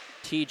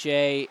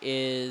 TJ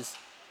is,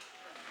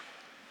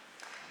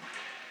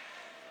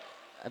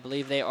 I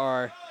believe they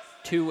are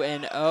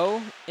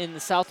 2-0 in the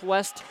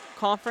Southwest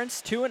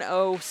Conference.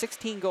 2-0,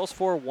 16 goals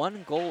for,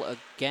 1 goal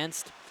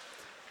against.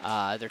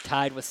 They're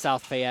tied with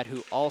South Fayette,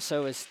 who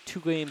also is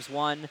 2 games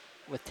won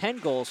with 10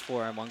 goals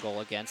for and 1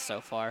 goal against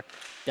so far.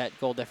 That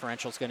goal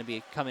differential is going to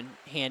be coming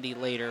handy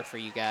later for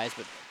you guys,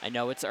 but I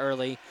know it's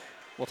early.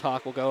 We'll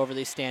go over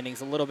these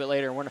standings a little bit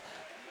later. We're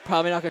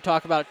probably not going to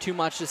talk about it too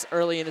much this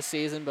early in the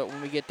season, but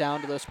when we get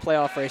down to those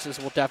playoff races,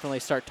 we'll definitely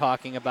start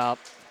talking about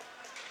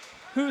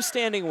who's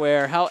standing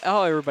where, how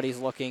everybody's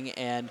looking,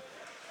 and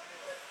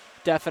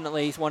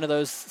definitely one of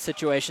those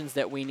situations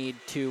that we need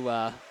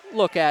to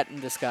look at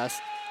and discuss.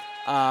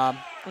 I'm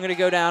going to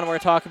go down and we're going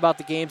to talk about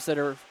the games that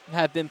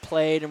have been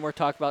played, and we're going to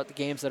talk about the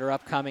games that are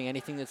upcoming,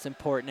 anything that's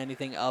important,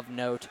 anything of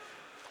note.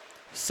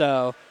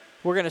 So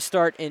we're going to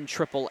start in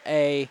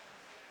AAA.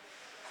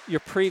 Your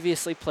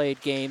previously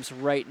played games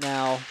right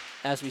now,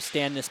 as we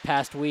stand this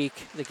past week,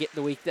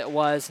 the week that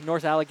was,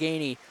 North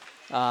Allegheny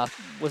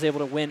was able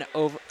to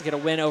get a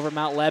win over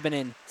Mount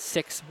Lebanon,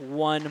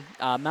 6-1.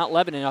 Mount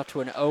Lebanon up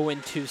to an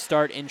 0-2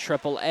 start in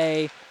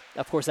AAA.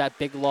 Of course, that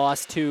big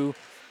loss to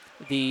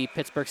the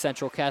Pittsburgh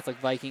Central Catholic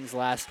Vikings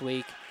last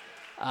week.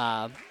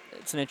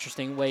 It's an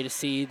interesting way to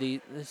see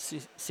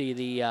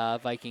the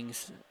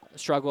Vikings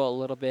struggle a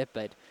little bit,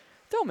 but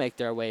they'll make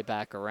their way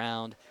back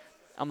around.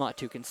 I'm not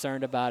too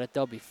concerned about it.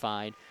 They'll be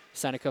fine.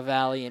 Seneca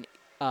Valley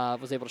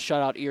was able to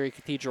shut out Erie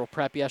Cathedral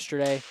Prep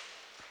yesterday.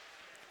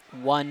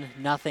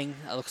 1-0.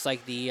 It looks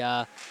like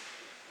the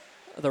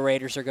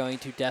Raiders are going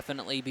to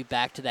definitely be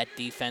back to that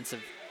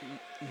defensive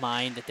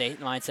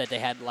mindset they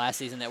had last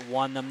season that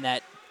won them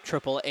that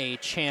AAA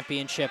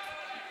championship.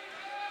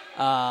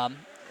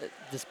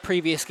 This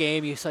previous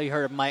game, you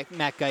heard of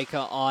Matt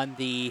Geica on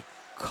the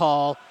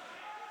call.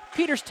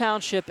 Peters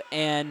Township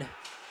and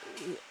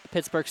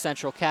Pittsburgh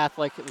Central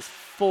Catholic. It was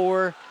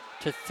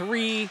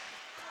 4-3.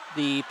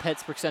 The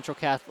Pittsburgh Central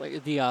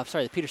Catholic,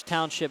 the Peters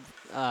Township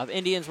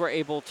Indians were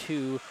able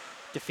to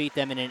defeat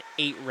them in an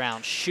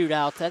 8-round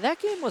shootout. That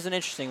game was an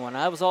interesting one.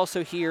 I was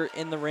also here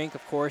in the rink,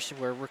 of course.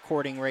 We're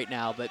recording right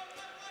now, but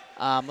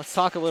let's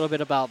talk a little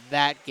bit about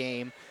that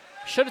game.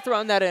 Should have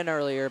thrown that in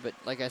earlier, but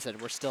like I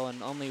said, we're still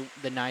in only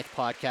the 9th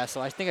podcast,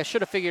 so I think I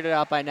should have figured it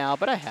out by now,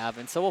 but I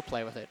haven't, so we'll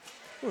play with it.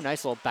 Ooh,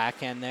 nice little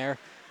backhand there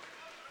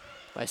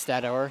by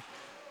Stadauer.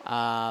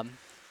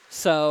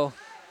 So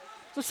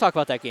let's talk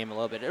about that game a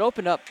little bit. It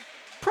opened up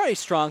pretty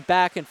strong,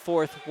 back and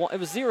forth. It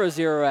was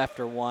 0-0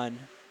 after one.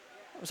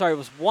 I'm sorry, it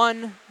was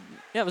one.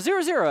 Yeah, it was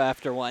 0-0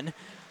 after one.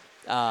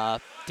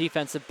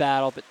 Defensive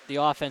battle, but the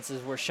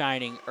offenses were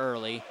shining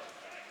early.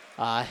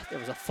 There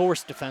was a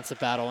forced defensive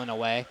battle in a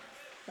way.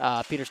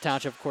 Peters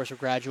Township, of course, were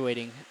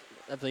graduating,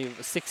 I believe it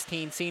was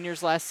 16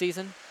 seniors last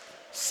season.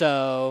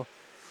 So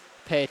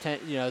pay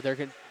attention. You know, they're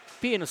going to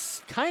be in a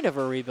kind of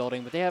a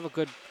rebuilding, but they have a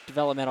good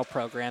developmental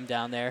program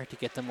down there to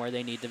get them where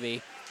they need to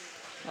be.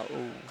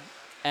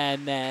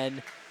 And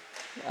then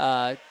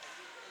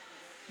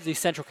the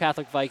Central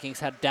Catholic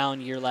Vikings had a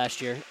down year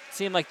last year.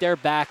 Seemed like they're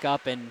back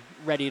up and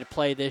ready to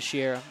play this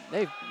year.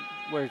 They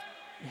were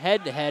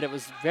head-to-head. It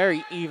was a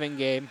very even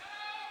game.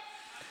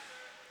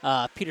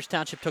 Peters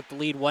Township took the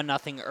lead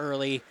 1-0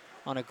 early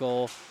on a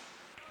goal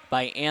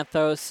by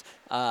Anthos.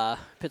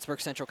 Pittsburgh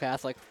Central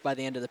Catholic, by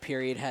the end of the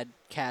period, had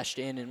cashed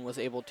in and was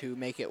able to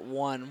make it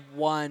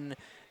 1-1.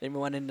 Then we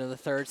went into the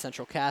third.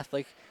 Central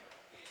Catholic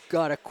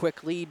got a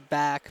quick lead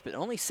back, but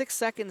only 6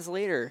 seconds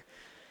later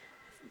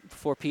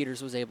before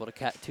Peters was able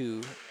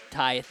to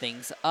tie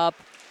things up.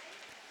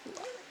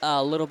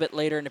 A little bit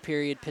later in the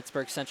period,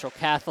 Pittsburgh Central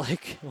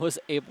Catholic was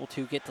able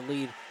to get the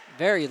lead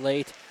very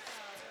late,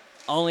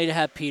 only to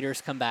have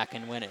Peters come back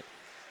and win it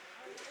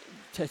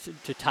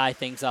to tie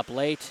things up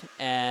late.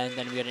 And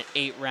then we had an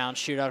 8-round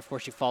shootout. Of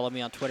course, you follow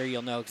me on Twitter,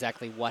 you'll know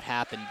exactly what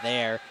happened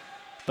there.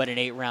 But an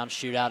 8-round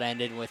shootout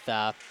ended with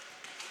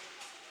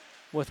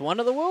one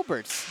of the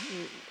Wilberts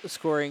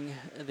scoring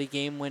the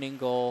game-winning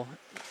goal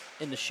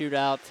in the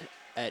shootout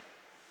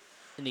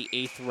in the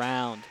 8th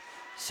round.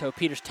 So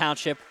Peters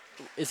Township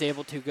is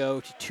able to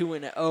go to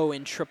 2-0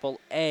 in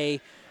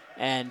AAA,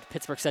 and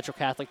Pittsburgh Central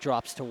Catholic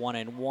drops to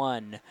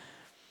 1-1.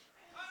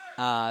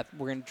 We're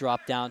going to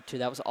drop down to,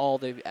 that was all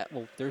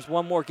there's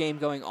one more game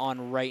going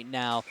on right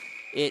now.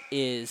 It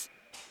is,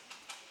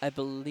 I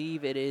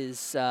believe it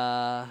is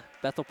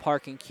Bethel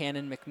Park and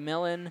Cannon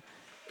McMillan.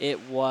 It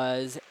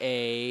was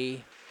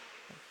if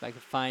I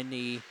can find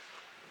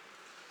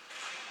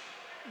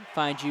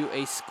you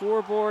a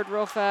scoreboard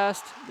real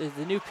fast.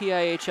 The new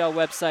PIHL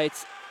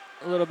website's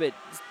a little bit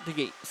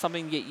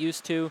something to get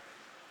used to.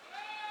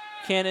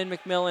 Cannon,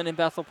 McMillan, and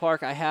Bethel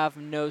Park, I have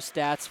no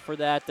stats for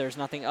that. There's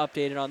nothing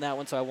updated on that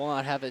one, so I will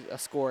not have a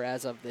score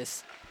as of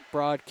this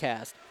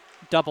broadcast.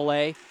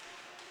 AA,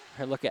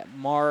 I look at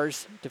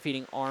Mars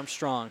defeating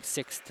Armstrong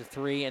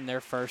 6-3 in their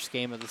first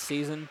game of the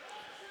season.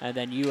 And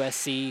then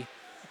USC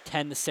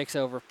 10-6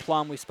 over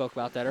Plum. We spoke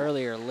about that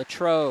earlier.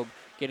 Latrobe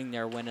getting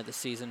their win of the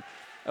season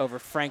over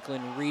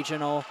Franklin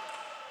Regional.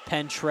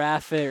 Penn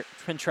Trafford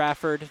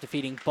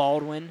defeating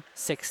Baldwin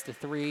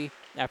 6-3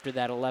 after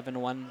that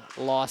 11-1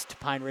 loss to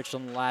Pine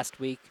Richland last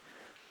week.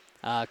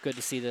 Good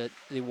to see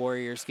the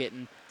Warriors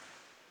getting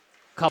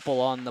a couple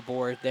on the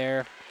board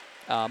there.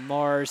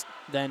 Mars,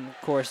 then,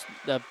 of course,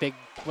 the big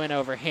win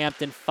over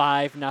Hampton,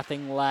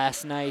 5-0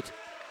 last night.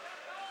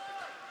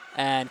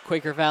 And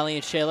Quaker Valley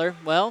and Shaler,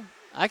 well,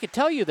 I could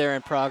tell you they're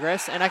in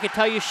progress, and I could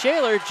tell you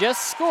Shaler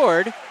just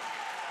scored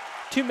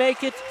to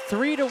make it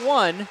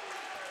 3-1.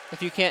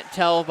 If you can't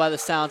tell by the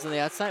sounds on the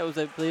outside,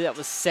 I believe that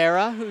was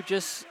Sarah who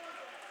just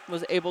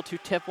was able to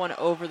tip one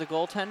over the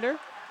goaltender.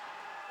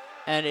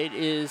 And it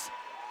is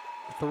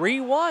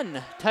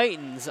 3-1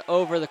 Titans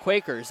over the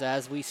Quakers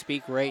as we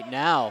speak right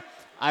now.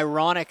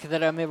 Ironic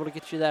that I'm able to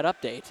get you that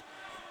update.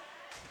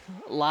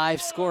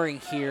 Live scoring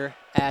here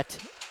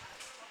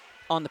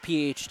on the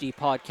PhD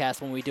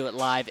podcast when we do it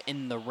live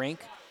in the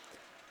rink.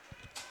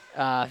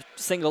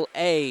 Single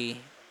A,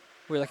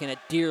 we're looking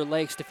at Deer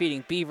Lakes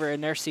defeating Beaver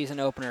in their season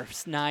opener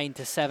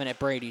 9-7 at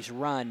Brady's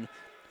Run.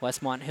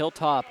 Westmont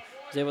Hilltop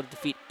was able to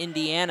defeat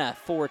Indiana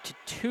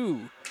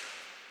 4-2.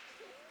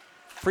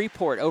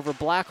 Freeport over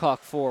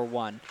Blackhawk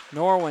 4-1.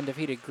 Norwin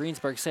defeated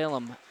Greensburg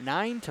Salem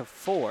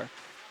 9-4.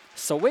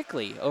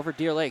 Sewickley over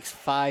Deer Lakes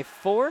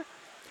 5-4.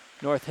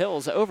 North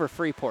Hills over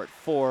Freeport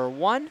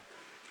 4-1.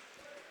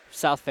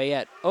 South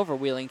Fayette over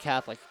Wheeling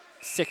Catholic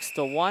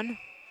 6-1.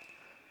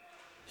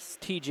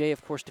 TJ,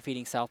 of course,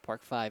 defeating South Park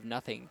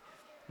 5-0.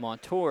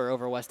 Montour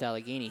over West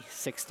Allegheny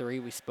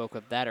 6-3. We spoke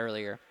of that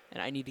earlier.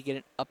 And I need to get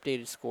an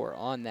updated score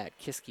on that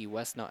Kiski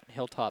Westmont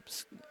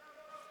Hilltops.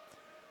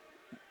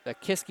 The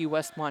Kiski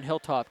Westmont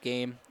Hilltop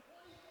game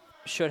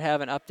should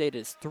have an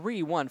updated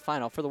 3-1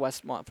 final for the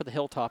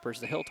Hilltoppers.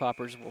 The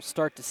Hilltoppers will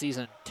start the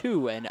season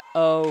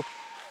 2-0.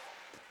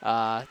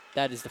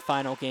 That is the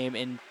final game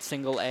in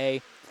Single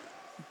A.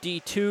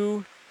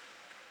 D2,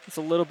 it's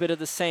a little bit of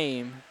the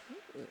same.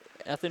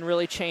 Nothing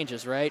really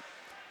changes, right?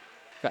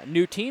 Got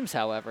new teams,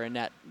 however, in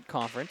that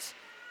conference.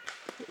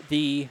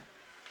 The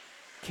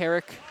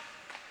Carrick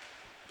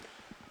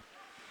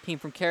team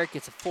from Carrick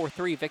gets a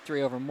 4-3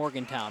 victory over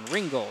Morgantown.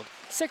 Ringgold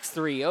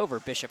 6-3 over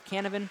Bishop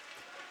Canavan.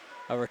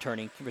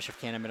 Returning Bishop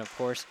Canavan, of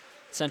course.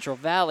 Central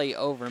Valley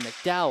over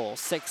McDowell,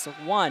 6-1.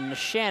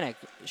 Neshannock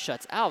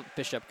shuts out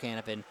Bishop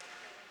Canavan,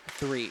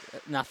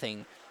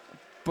 3-0.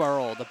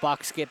 Burrell, the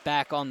Bucks get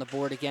back on the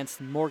board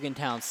against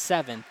Morgantown,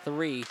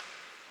 7-3.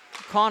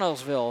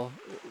 Connellsville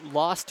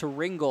lost to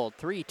Ringgold,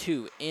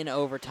 3-2 in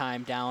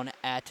overtime down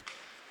at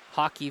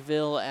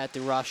Hockeyville at the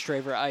Ross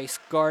Straver Ice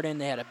Garden.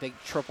 They had a big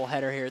triple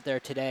header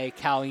there today.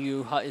 Cal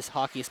U is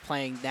hockey is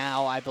playing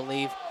now, I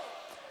believe.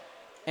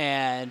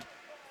 And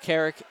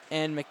Carrick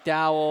and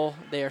McDowell,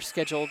 they are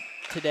scheduled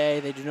today.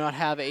 They do not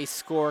have a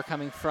score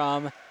coming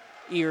from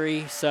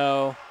Erie,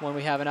 so when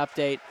we have an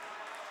update,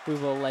 we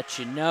will let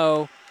you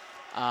know.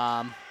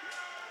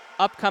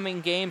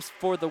 Upcoming games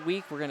for the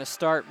week, we're going to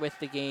start with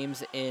the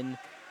games in,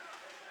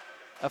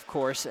 of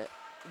course,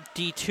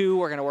 D2.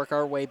 We're going to work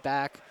our way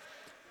back.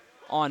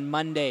 On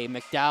Monday,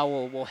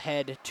 McDowell will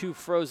head to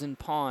Frozen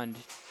Pond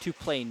to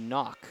play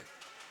Knock.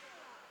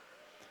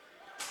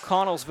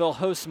 Connellsville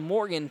hosts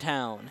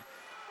Morgantown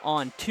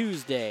on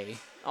Tuesday.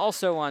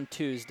 Also on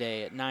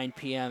Tuesday at 9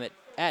 p.m.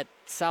 at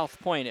South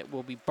Point, it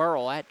will be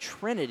Burrell at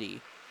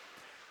Trinity.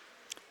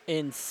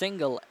 In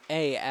single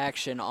A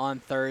action on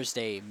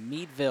Thursday,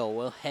 Meadville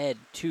will head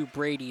to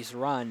Brady's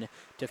Run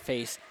to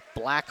face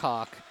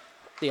Blackhawk.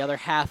 The other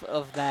half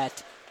of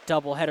that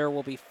doubleheader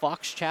will be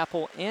Fox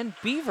Chapel and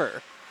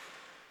Beaver.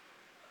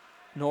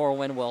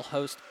 Norwin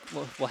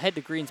will head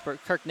to Greensburg,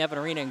 Kirk Nevin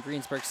Arena in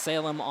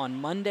Greensburg-Salem on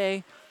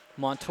Monday.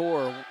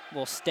 Montour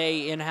will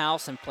stay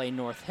in-house and play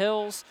North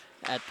Hills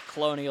at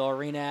Colonial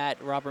Arena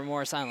at Robert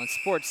Morris Island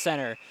Sports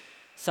Center.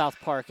 South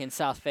Park and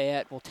South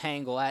Fayette will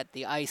tangle at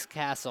the Ice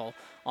Castle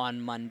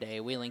on Monday.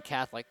 Wheeling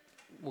Catholic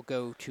will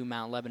go to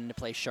Mount Lebanon to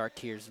play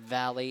Chartiers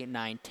Valley,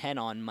 9:10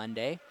 on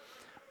Monday.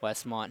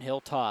 Westmont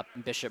Hilltop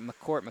and Bishop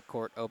McCourt.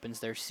 McCourt opens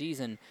their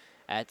season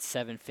at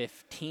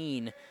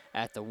 7:15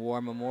 at the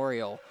War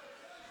Memorial.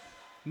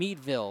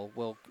 Meadville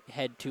will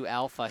head to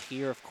Alpha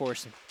here, of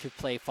course, to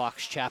play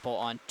Fox Chapel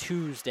on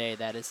Tuesday.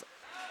 That is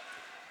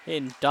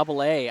in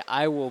Double A.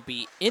 I will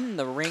be in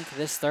the rink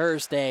this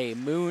Thursday.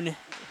 Moon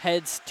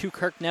heads to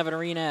Kirk Nevin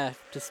Arena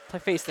to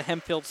face the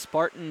Hempfield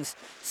Spartans,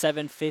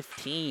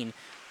 7:15.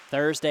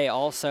 Thursday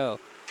also,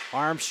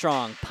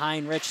 Armstrong,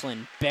 Pine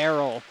Richland,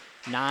 Barrel,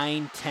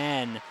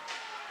 9:10.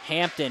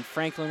 Hampton,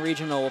 Franklin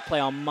Regional will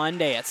play on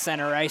Monday at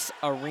Center Ice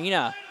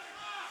Arena.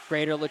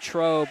 Greater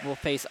Latrobe will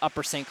face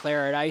Upper St.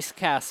 Clair at Ice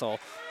Castle.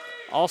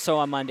 Also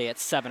on Monday at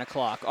 7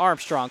 o'clock.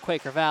 Armstrong,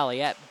 Quaker Valley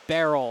at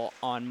Barrel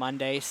on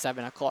Monday,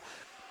 7 o'clock.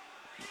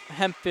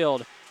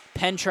 Hempfield,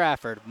 Penn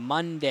Trafford,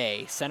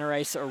 Monday, Center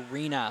Ice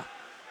Arena.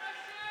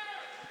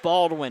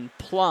 Baldwin,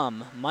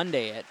 Plum,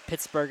 Monday at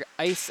Pittsburgh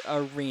Ice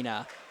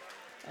Arena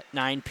at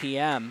 9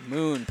 p.m.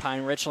 Moon,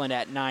 Pine Richland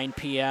at 9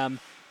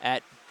 p.m.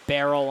 at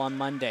Barrel on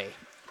Monday.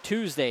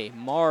 Tuesday,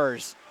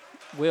 Mars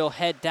will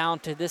head down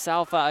to this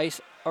Alpha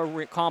Ice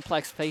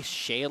Complex face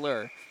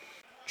Shaler.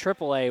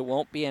 AAA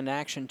won't be in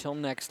action till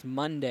next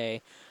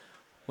Monday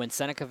when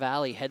Seneca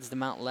Valley heads to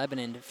Mount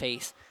Lebanon to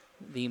face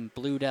the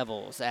Blue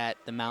Devils at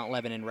the Mount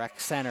Lebanon Rec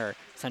Center.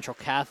 Central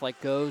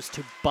Catholic goes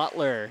to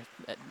Butler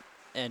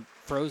at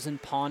Frozen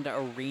Pond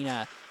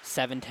Arena.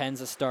 7:10's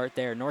a start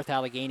there. North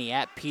Allegheny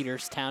at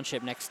Peters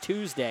Township next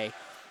Tuesday.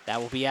 That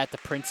will be at the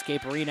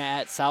Printscape Arena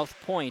at South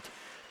Point.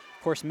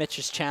 Of course,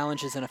 Mitch's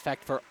challenge is in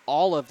effect for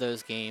all of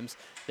those games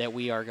that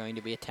we are going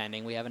to be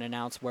attending. We haven't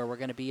announced where we're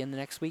going to be in the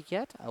next week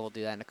yet. I will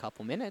do that in a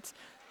couple minutes.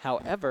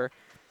 However,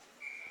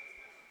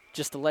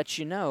 just to let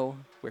you know,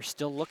 we're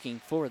still looking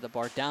for the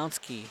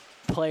Bardowski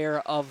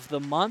Player of the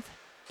Month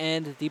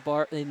and the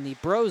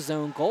Bro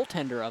Zone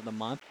Goaltender of the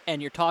Month.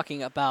 And you're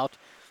talking about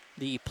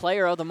the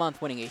Player of the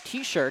Month winning a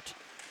T-shirt,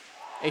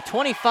 a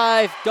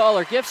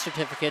 $25 gift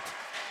certificate,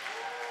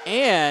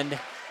 and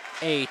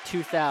a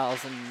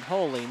 2,000.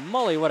 Holy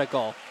moly, what a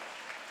goal.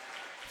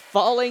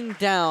 Falling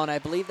down, I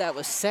believe that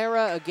was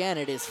Sarah again.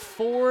 It is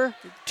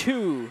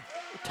 4-2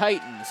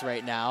 Titans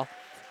right now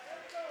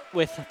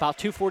with about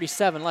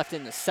 2:47 left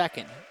in the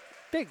second.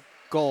 Big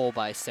goal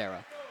by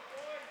Sarah.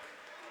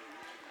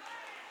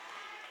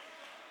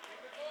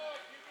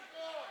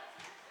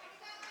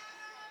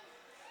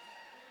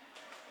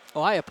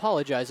 Oh, I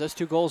apologize. Those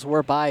two goals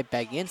were by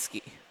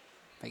Baginski.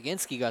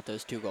 Baginski got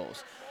those two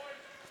goals.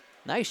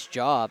 Nice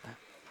job.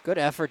 Good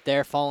effort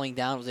there, falling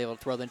down, was able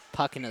to throw the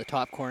puck into the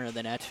top corner of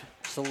the net.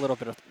 Just a little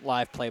bit of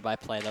live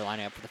play-by-play. They're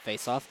lining up for the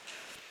face-off.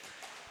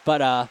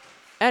 But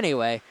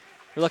anyway,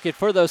 we're looking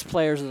for those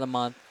players of the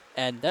month,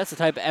 and that's the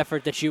type of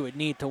effort that you would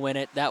need to win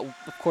it. That,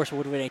 of course,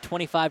 would win a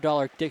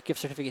 $25 gift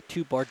certificate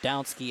to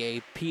Bardowski,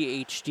 a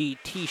PhD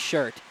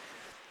T-shirt.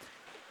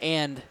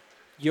 And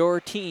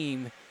your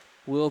team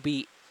will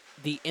be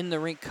the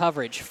in-the-rink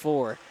coverage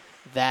for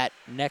that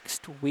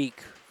next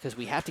week, because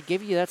we have to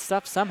give you that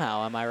stuff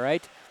somehow, am I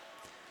right?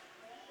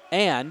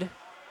 And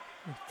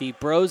the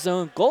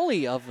Brozone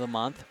Goalie of the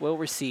Month will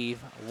receive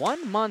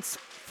 1 month's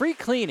free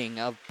cleaning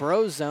of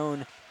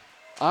Brozone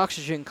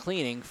Oxygen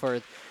Cleaning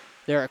for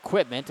their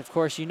equipment. Of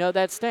course, you know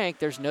that stank.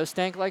 There's no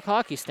stank like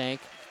hockey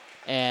stank.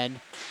 And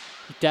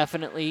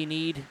definitely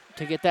need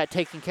to get that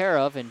taken care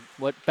of, and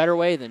what better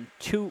way than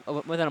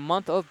within a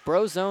month of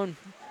Brozone.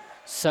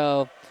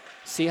 So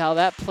see how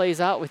that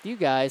plays out with you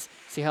guys.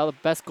 See how the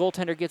best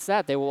goaltender gets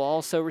that. They will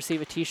also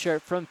receive a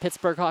T-shirt from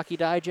Pittsburgh Hockey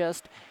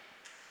Digest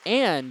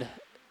and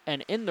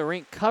an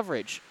in-the-rink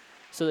coverage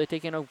so that they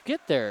can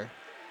get their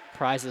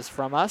prizes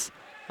from us.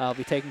 I'll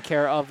be taking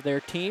care of their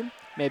team.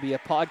 Maybe a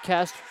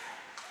podcast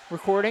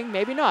recording,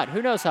 maybe not.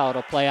 Who knows how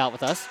it'll play out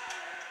with us.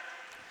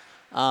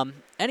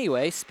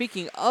 Anyway,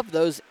 speaking of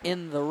those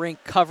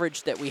in-the-rink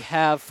coverage that we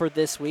have for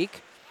this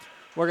week,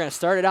 we're going to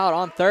start it out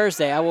on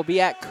Thursday. I will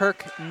be at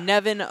Kirk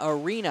Nevin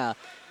Arena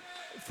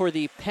for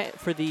the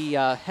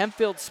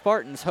Hempfield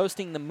Spartans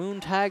hosting the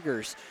Moon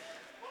Tigers.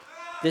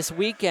 This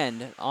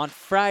weekend, on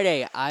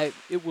Friday,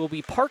 it will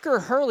be Parker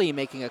Hurley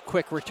making a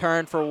quick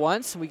return for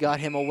once. We got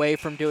him away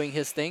from doing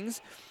his things,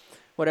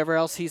 whatever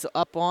else he's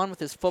up on with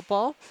his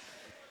football.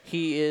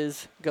 He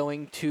is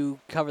going to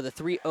cover the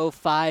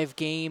 3:05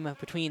 game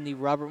between the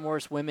Robert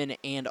Morris women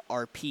and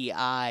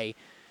RPI.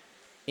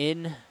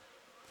 In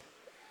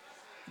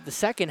the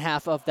second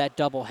half of that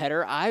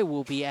doubleheader, I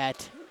will be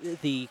at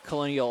the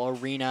Colonial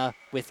Arena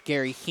with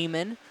Gary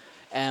Heeman,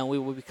 and we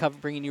will be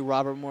bringing you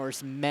Robert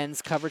Morris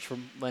men's coverage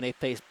from when they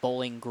face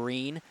Bowling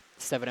Green,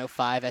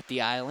 7:05 at the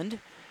Island.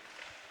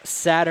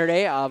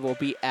 Saturday, I will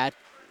be at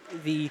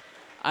the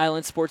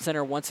Island Sports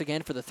Center once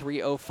again for the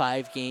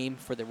 3:05 game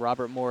for the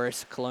Robert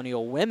Morris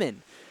Colonial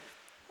women.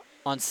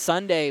 On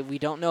Sunday, we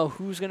don't know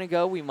who's going to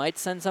go. We might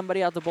send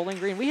somebody out to Bowling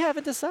Green. We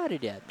haven't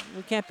decided yet.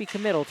 We can't be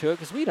committal to it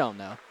because we don't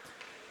know.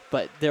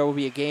 But there will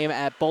be a game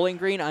at Bowling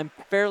Green. I'm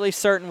fairly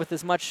certain with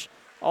as much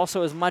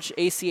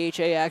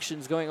ACHA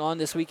actions going on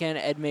this weekend,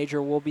 Ed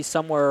Major will be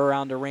somewhere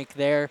around the rink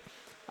there.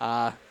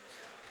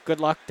 Good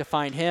luck to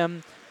find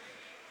him.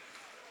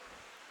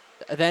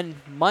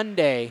 Then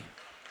Monday,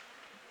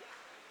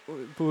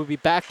 we'll be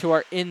back to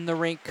our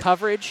in-the-rink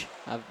coverage.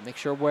 I'll make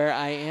sure where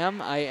I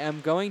am. I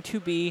am going to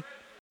be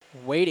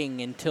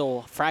waiting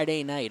until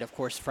Friday night. Of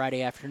course,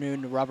 Friday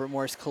afternoon, the Robert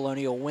Morris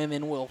Colonial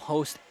women will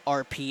host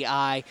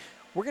RPI.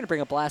 We're going to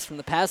bring a blast from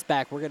the past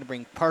back. We're going to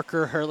bring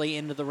Parker Hurley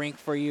into the rink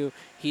for you.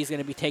 He's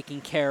going to be taking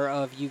care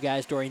of you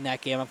guys during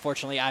that game.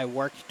 Unfortunately, I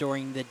worked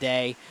during the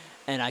day,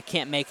 and I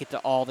can't make it to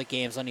all the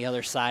games on the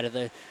other side of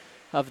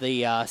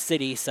the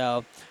city,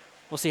 so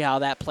we'll see how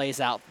that plays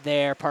out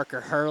there.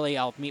 Parker Hurley,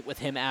 I'll meet with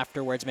him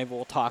afterwards. Maybe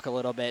we'll talk a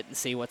little bit and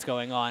see what's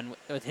going on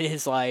with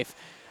his life.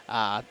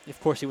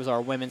 Of course, he was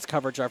our women's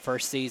coverage our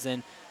first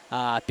season.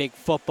 Big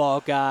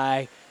football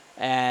guy,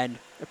 and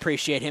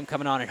appreciate him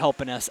coming on and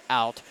helping us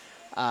out.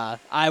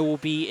 I will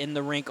be in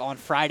the rink on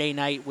Friday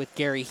night with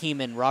Gary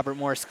Heeman. Robert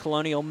Morris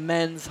Colonial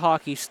men's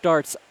hockey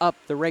starts up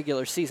the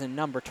regular season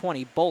number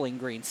 20 Bowling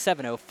Green,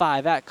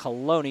 7:05 at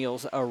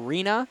Colonials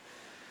Arena.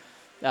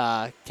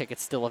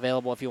 Tickets still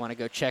available if you want to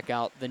go check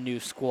out the new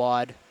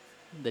squad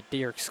that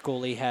Derek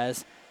Scully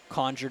has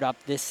conjured up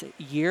this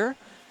year.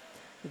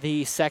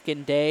 The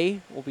second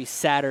day will be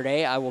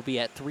Saturday. I will be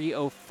at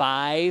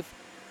 3:05,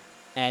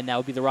 and that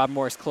will be the Robert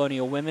Morris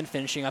Colonial women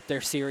finishing up their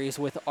series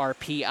with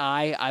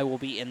RPI. I will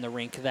be in the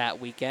rink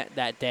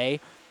that day.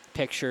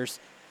 Pictures,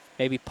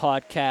 maybe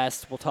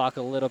podcast. We'll talk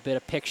a little bit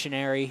of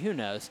Pictionary. Who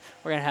knows?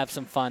 We're going to have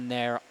some fun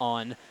there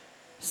on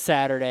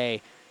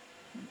Saturday.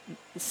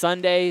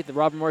 Sunday, the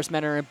Robert Morris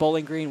men are in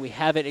Bowling Green. We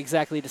haven't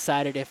exactly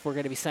decided if we're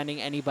going to be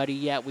sending anybody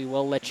yet. We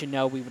will let you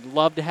know. We would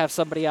love to have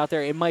somebody out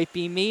there. It might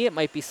be me. It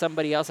might be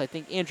somebody else. I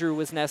think Andrew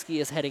Wisniewski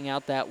is heading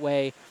out that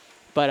way,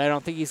 but I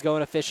don't think he's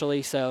going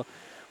officially, so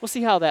we'll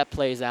see how that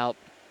plays out.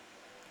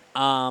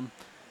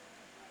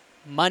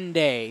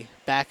 Monday,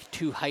 back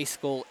to high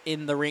school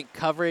in the rink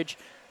coverage.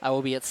 I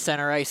will be at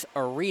Center Ice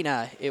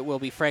Arena. It will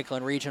be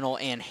Franklin Regional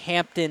and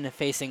Hampton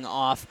facing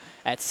off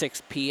at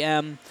 6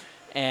 p.m.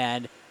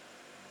 And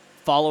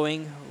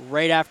following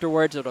right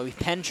afterwards, it'll be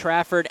Penn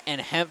Trafford and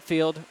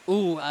Hempfield.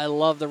 Ooh, I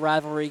love the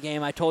rivalry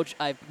game.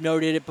 I've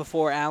noted it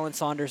before. Alan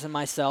Saunders and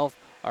myself,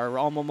 our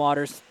alma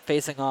maters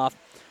facing off.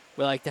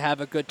 We like to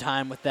have a good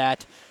time with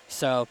that.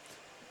 So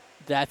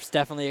that's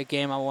definitely a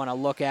game I want to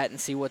look at and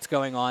see what's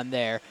going on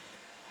there.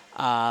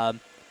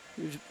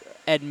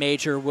 Ed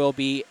Major will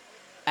be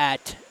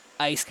at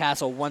Ice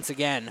Castle once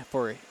again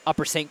for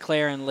Upper St.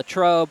 Clair and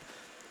Latrobe,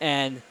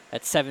 and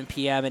at 7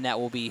 p.m., and that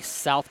will be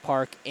South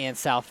Park and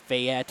South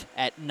Fayette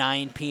at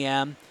 9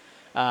 p.m.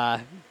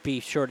 Be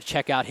sure to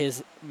check out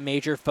his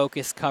major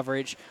focus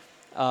coverage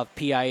of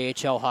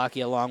PIHL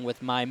hockey along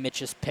with my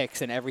Mitch's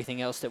picks and everything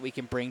else that we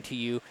can bring to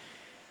you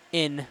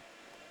in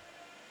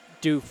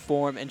due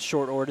form and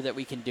short order that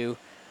we can do.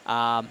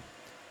 I'm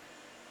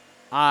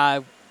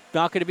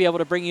not going to be able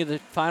to bring you the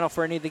final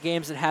for any of the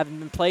games that haven't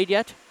been played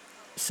yet,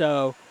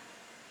 so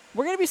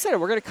we're going to be set.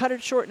 We're going to cut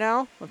it short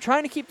now. I'm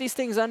trying to keep these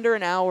things under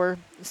an hour.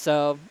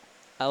 So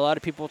a lot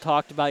of people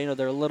talked about,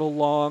 they're a little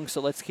long,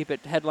 so let's keep it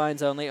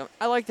headlines only.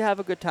 I like to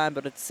have a good time,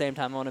 but at the same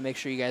time, I want to make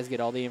sure you guys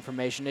get all the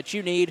information that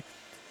you need.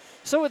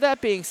 So with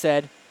that being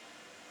said,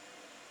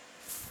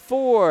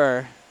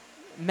 for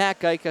Matt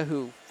Geica,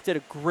 who did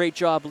a great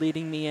job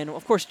leading me in,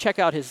 of course, check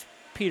out his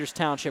Peters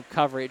Township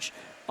coverage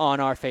on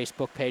our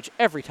Facebook page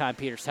every time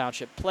Peters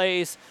Township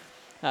plays.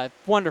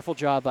 Wonderful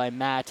job by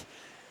Matt,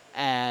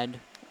 and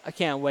I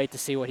can't wait to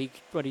see what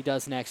he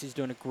does next. He's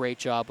doing a great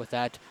job with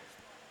that.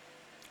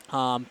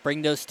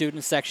 Bring those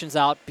student sections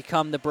out,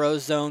 become the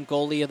Bros Zone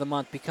Goalie of the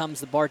Month, becomes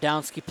the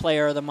Bardowski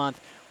Player of the Month.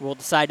 We'll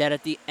decide that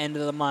at the end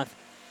of the month.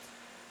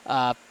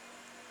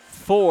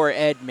 For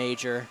Ed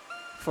Major,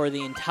 for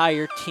the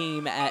entire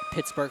team at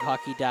Pittsburgh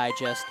Hockey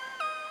Digest,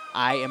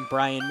 I am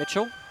Brian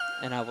Mitchell,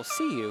 and I will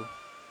see you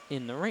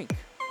in the rink.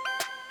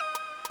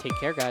 Take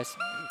care, guys.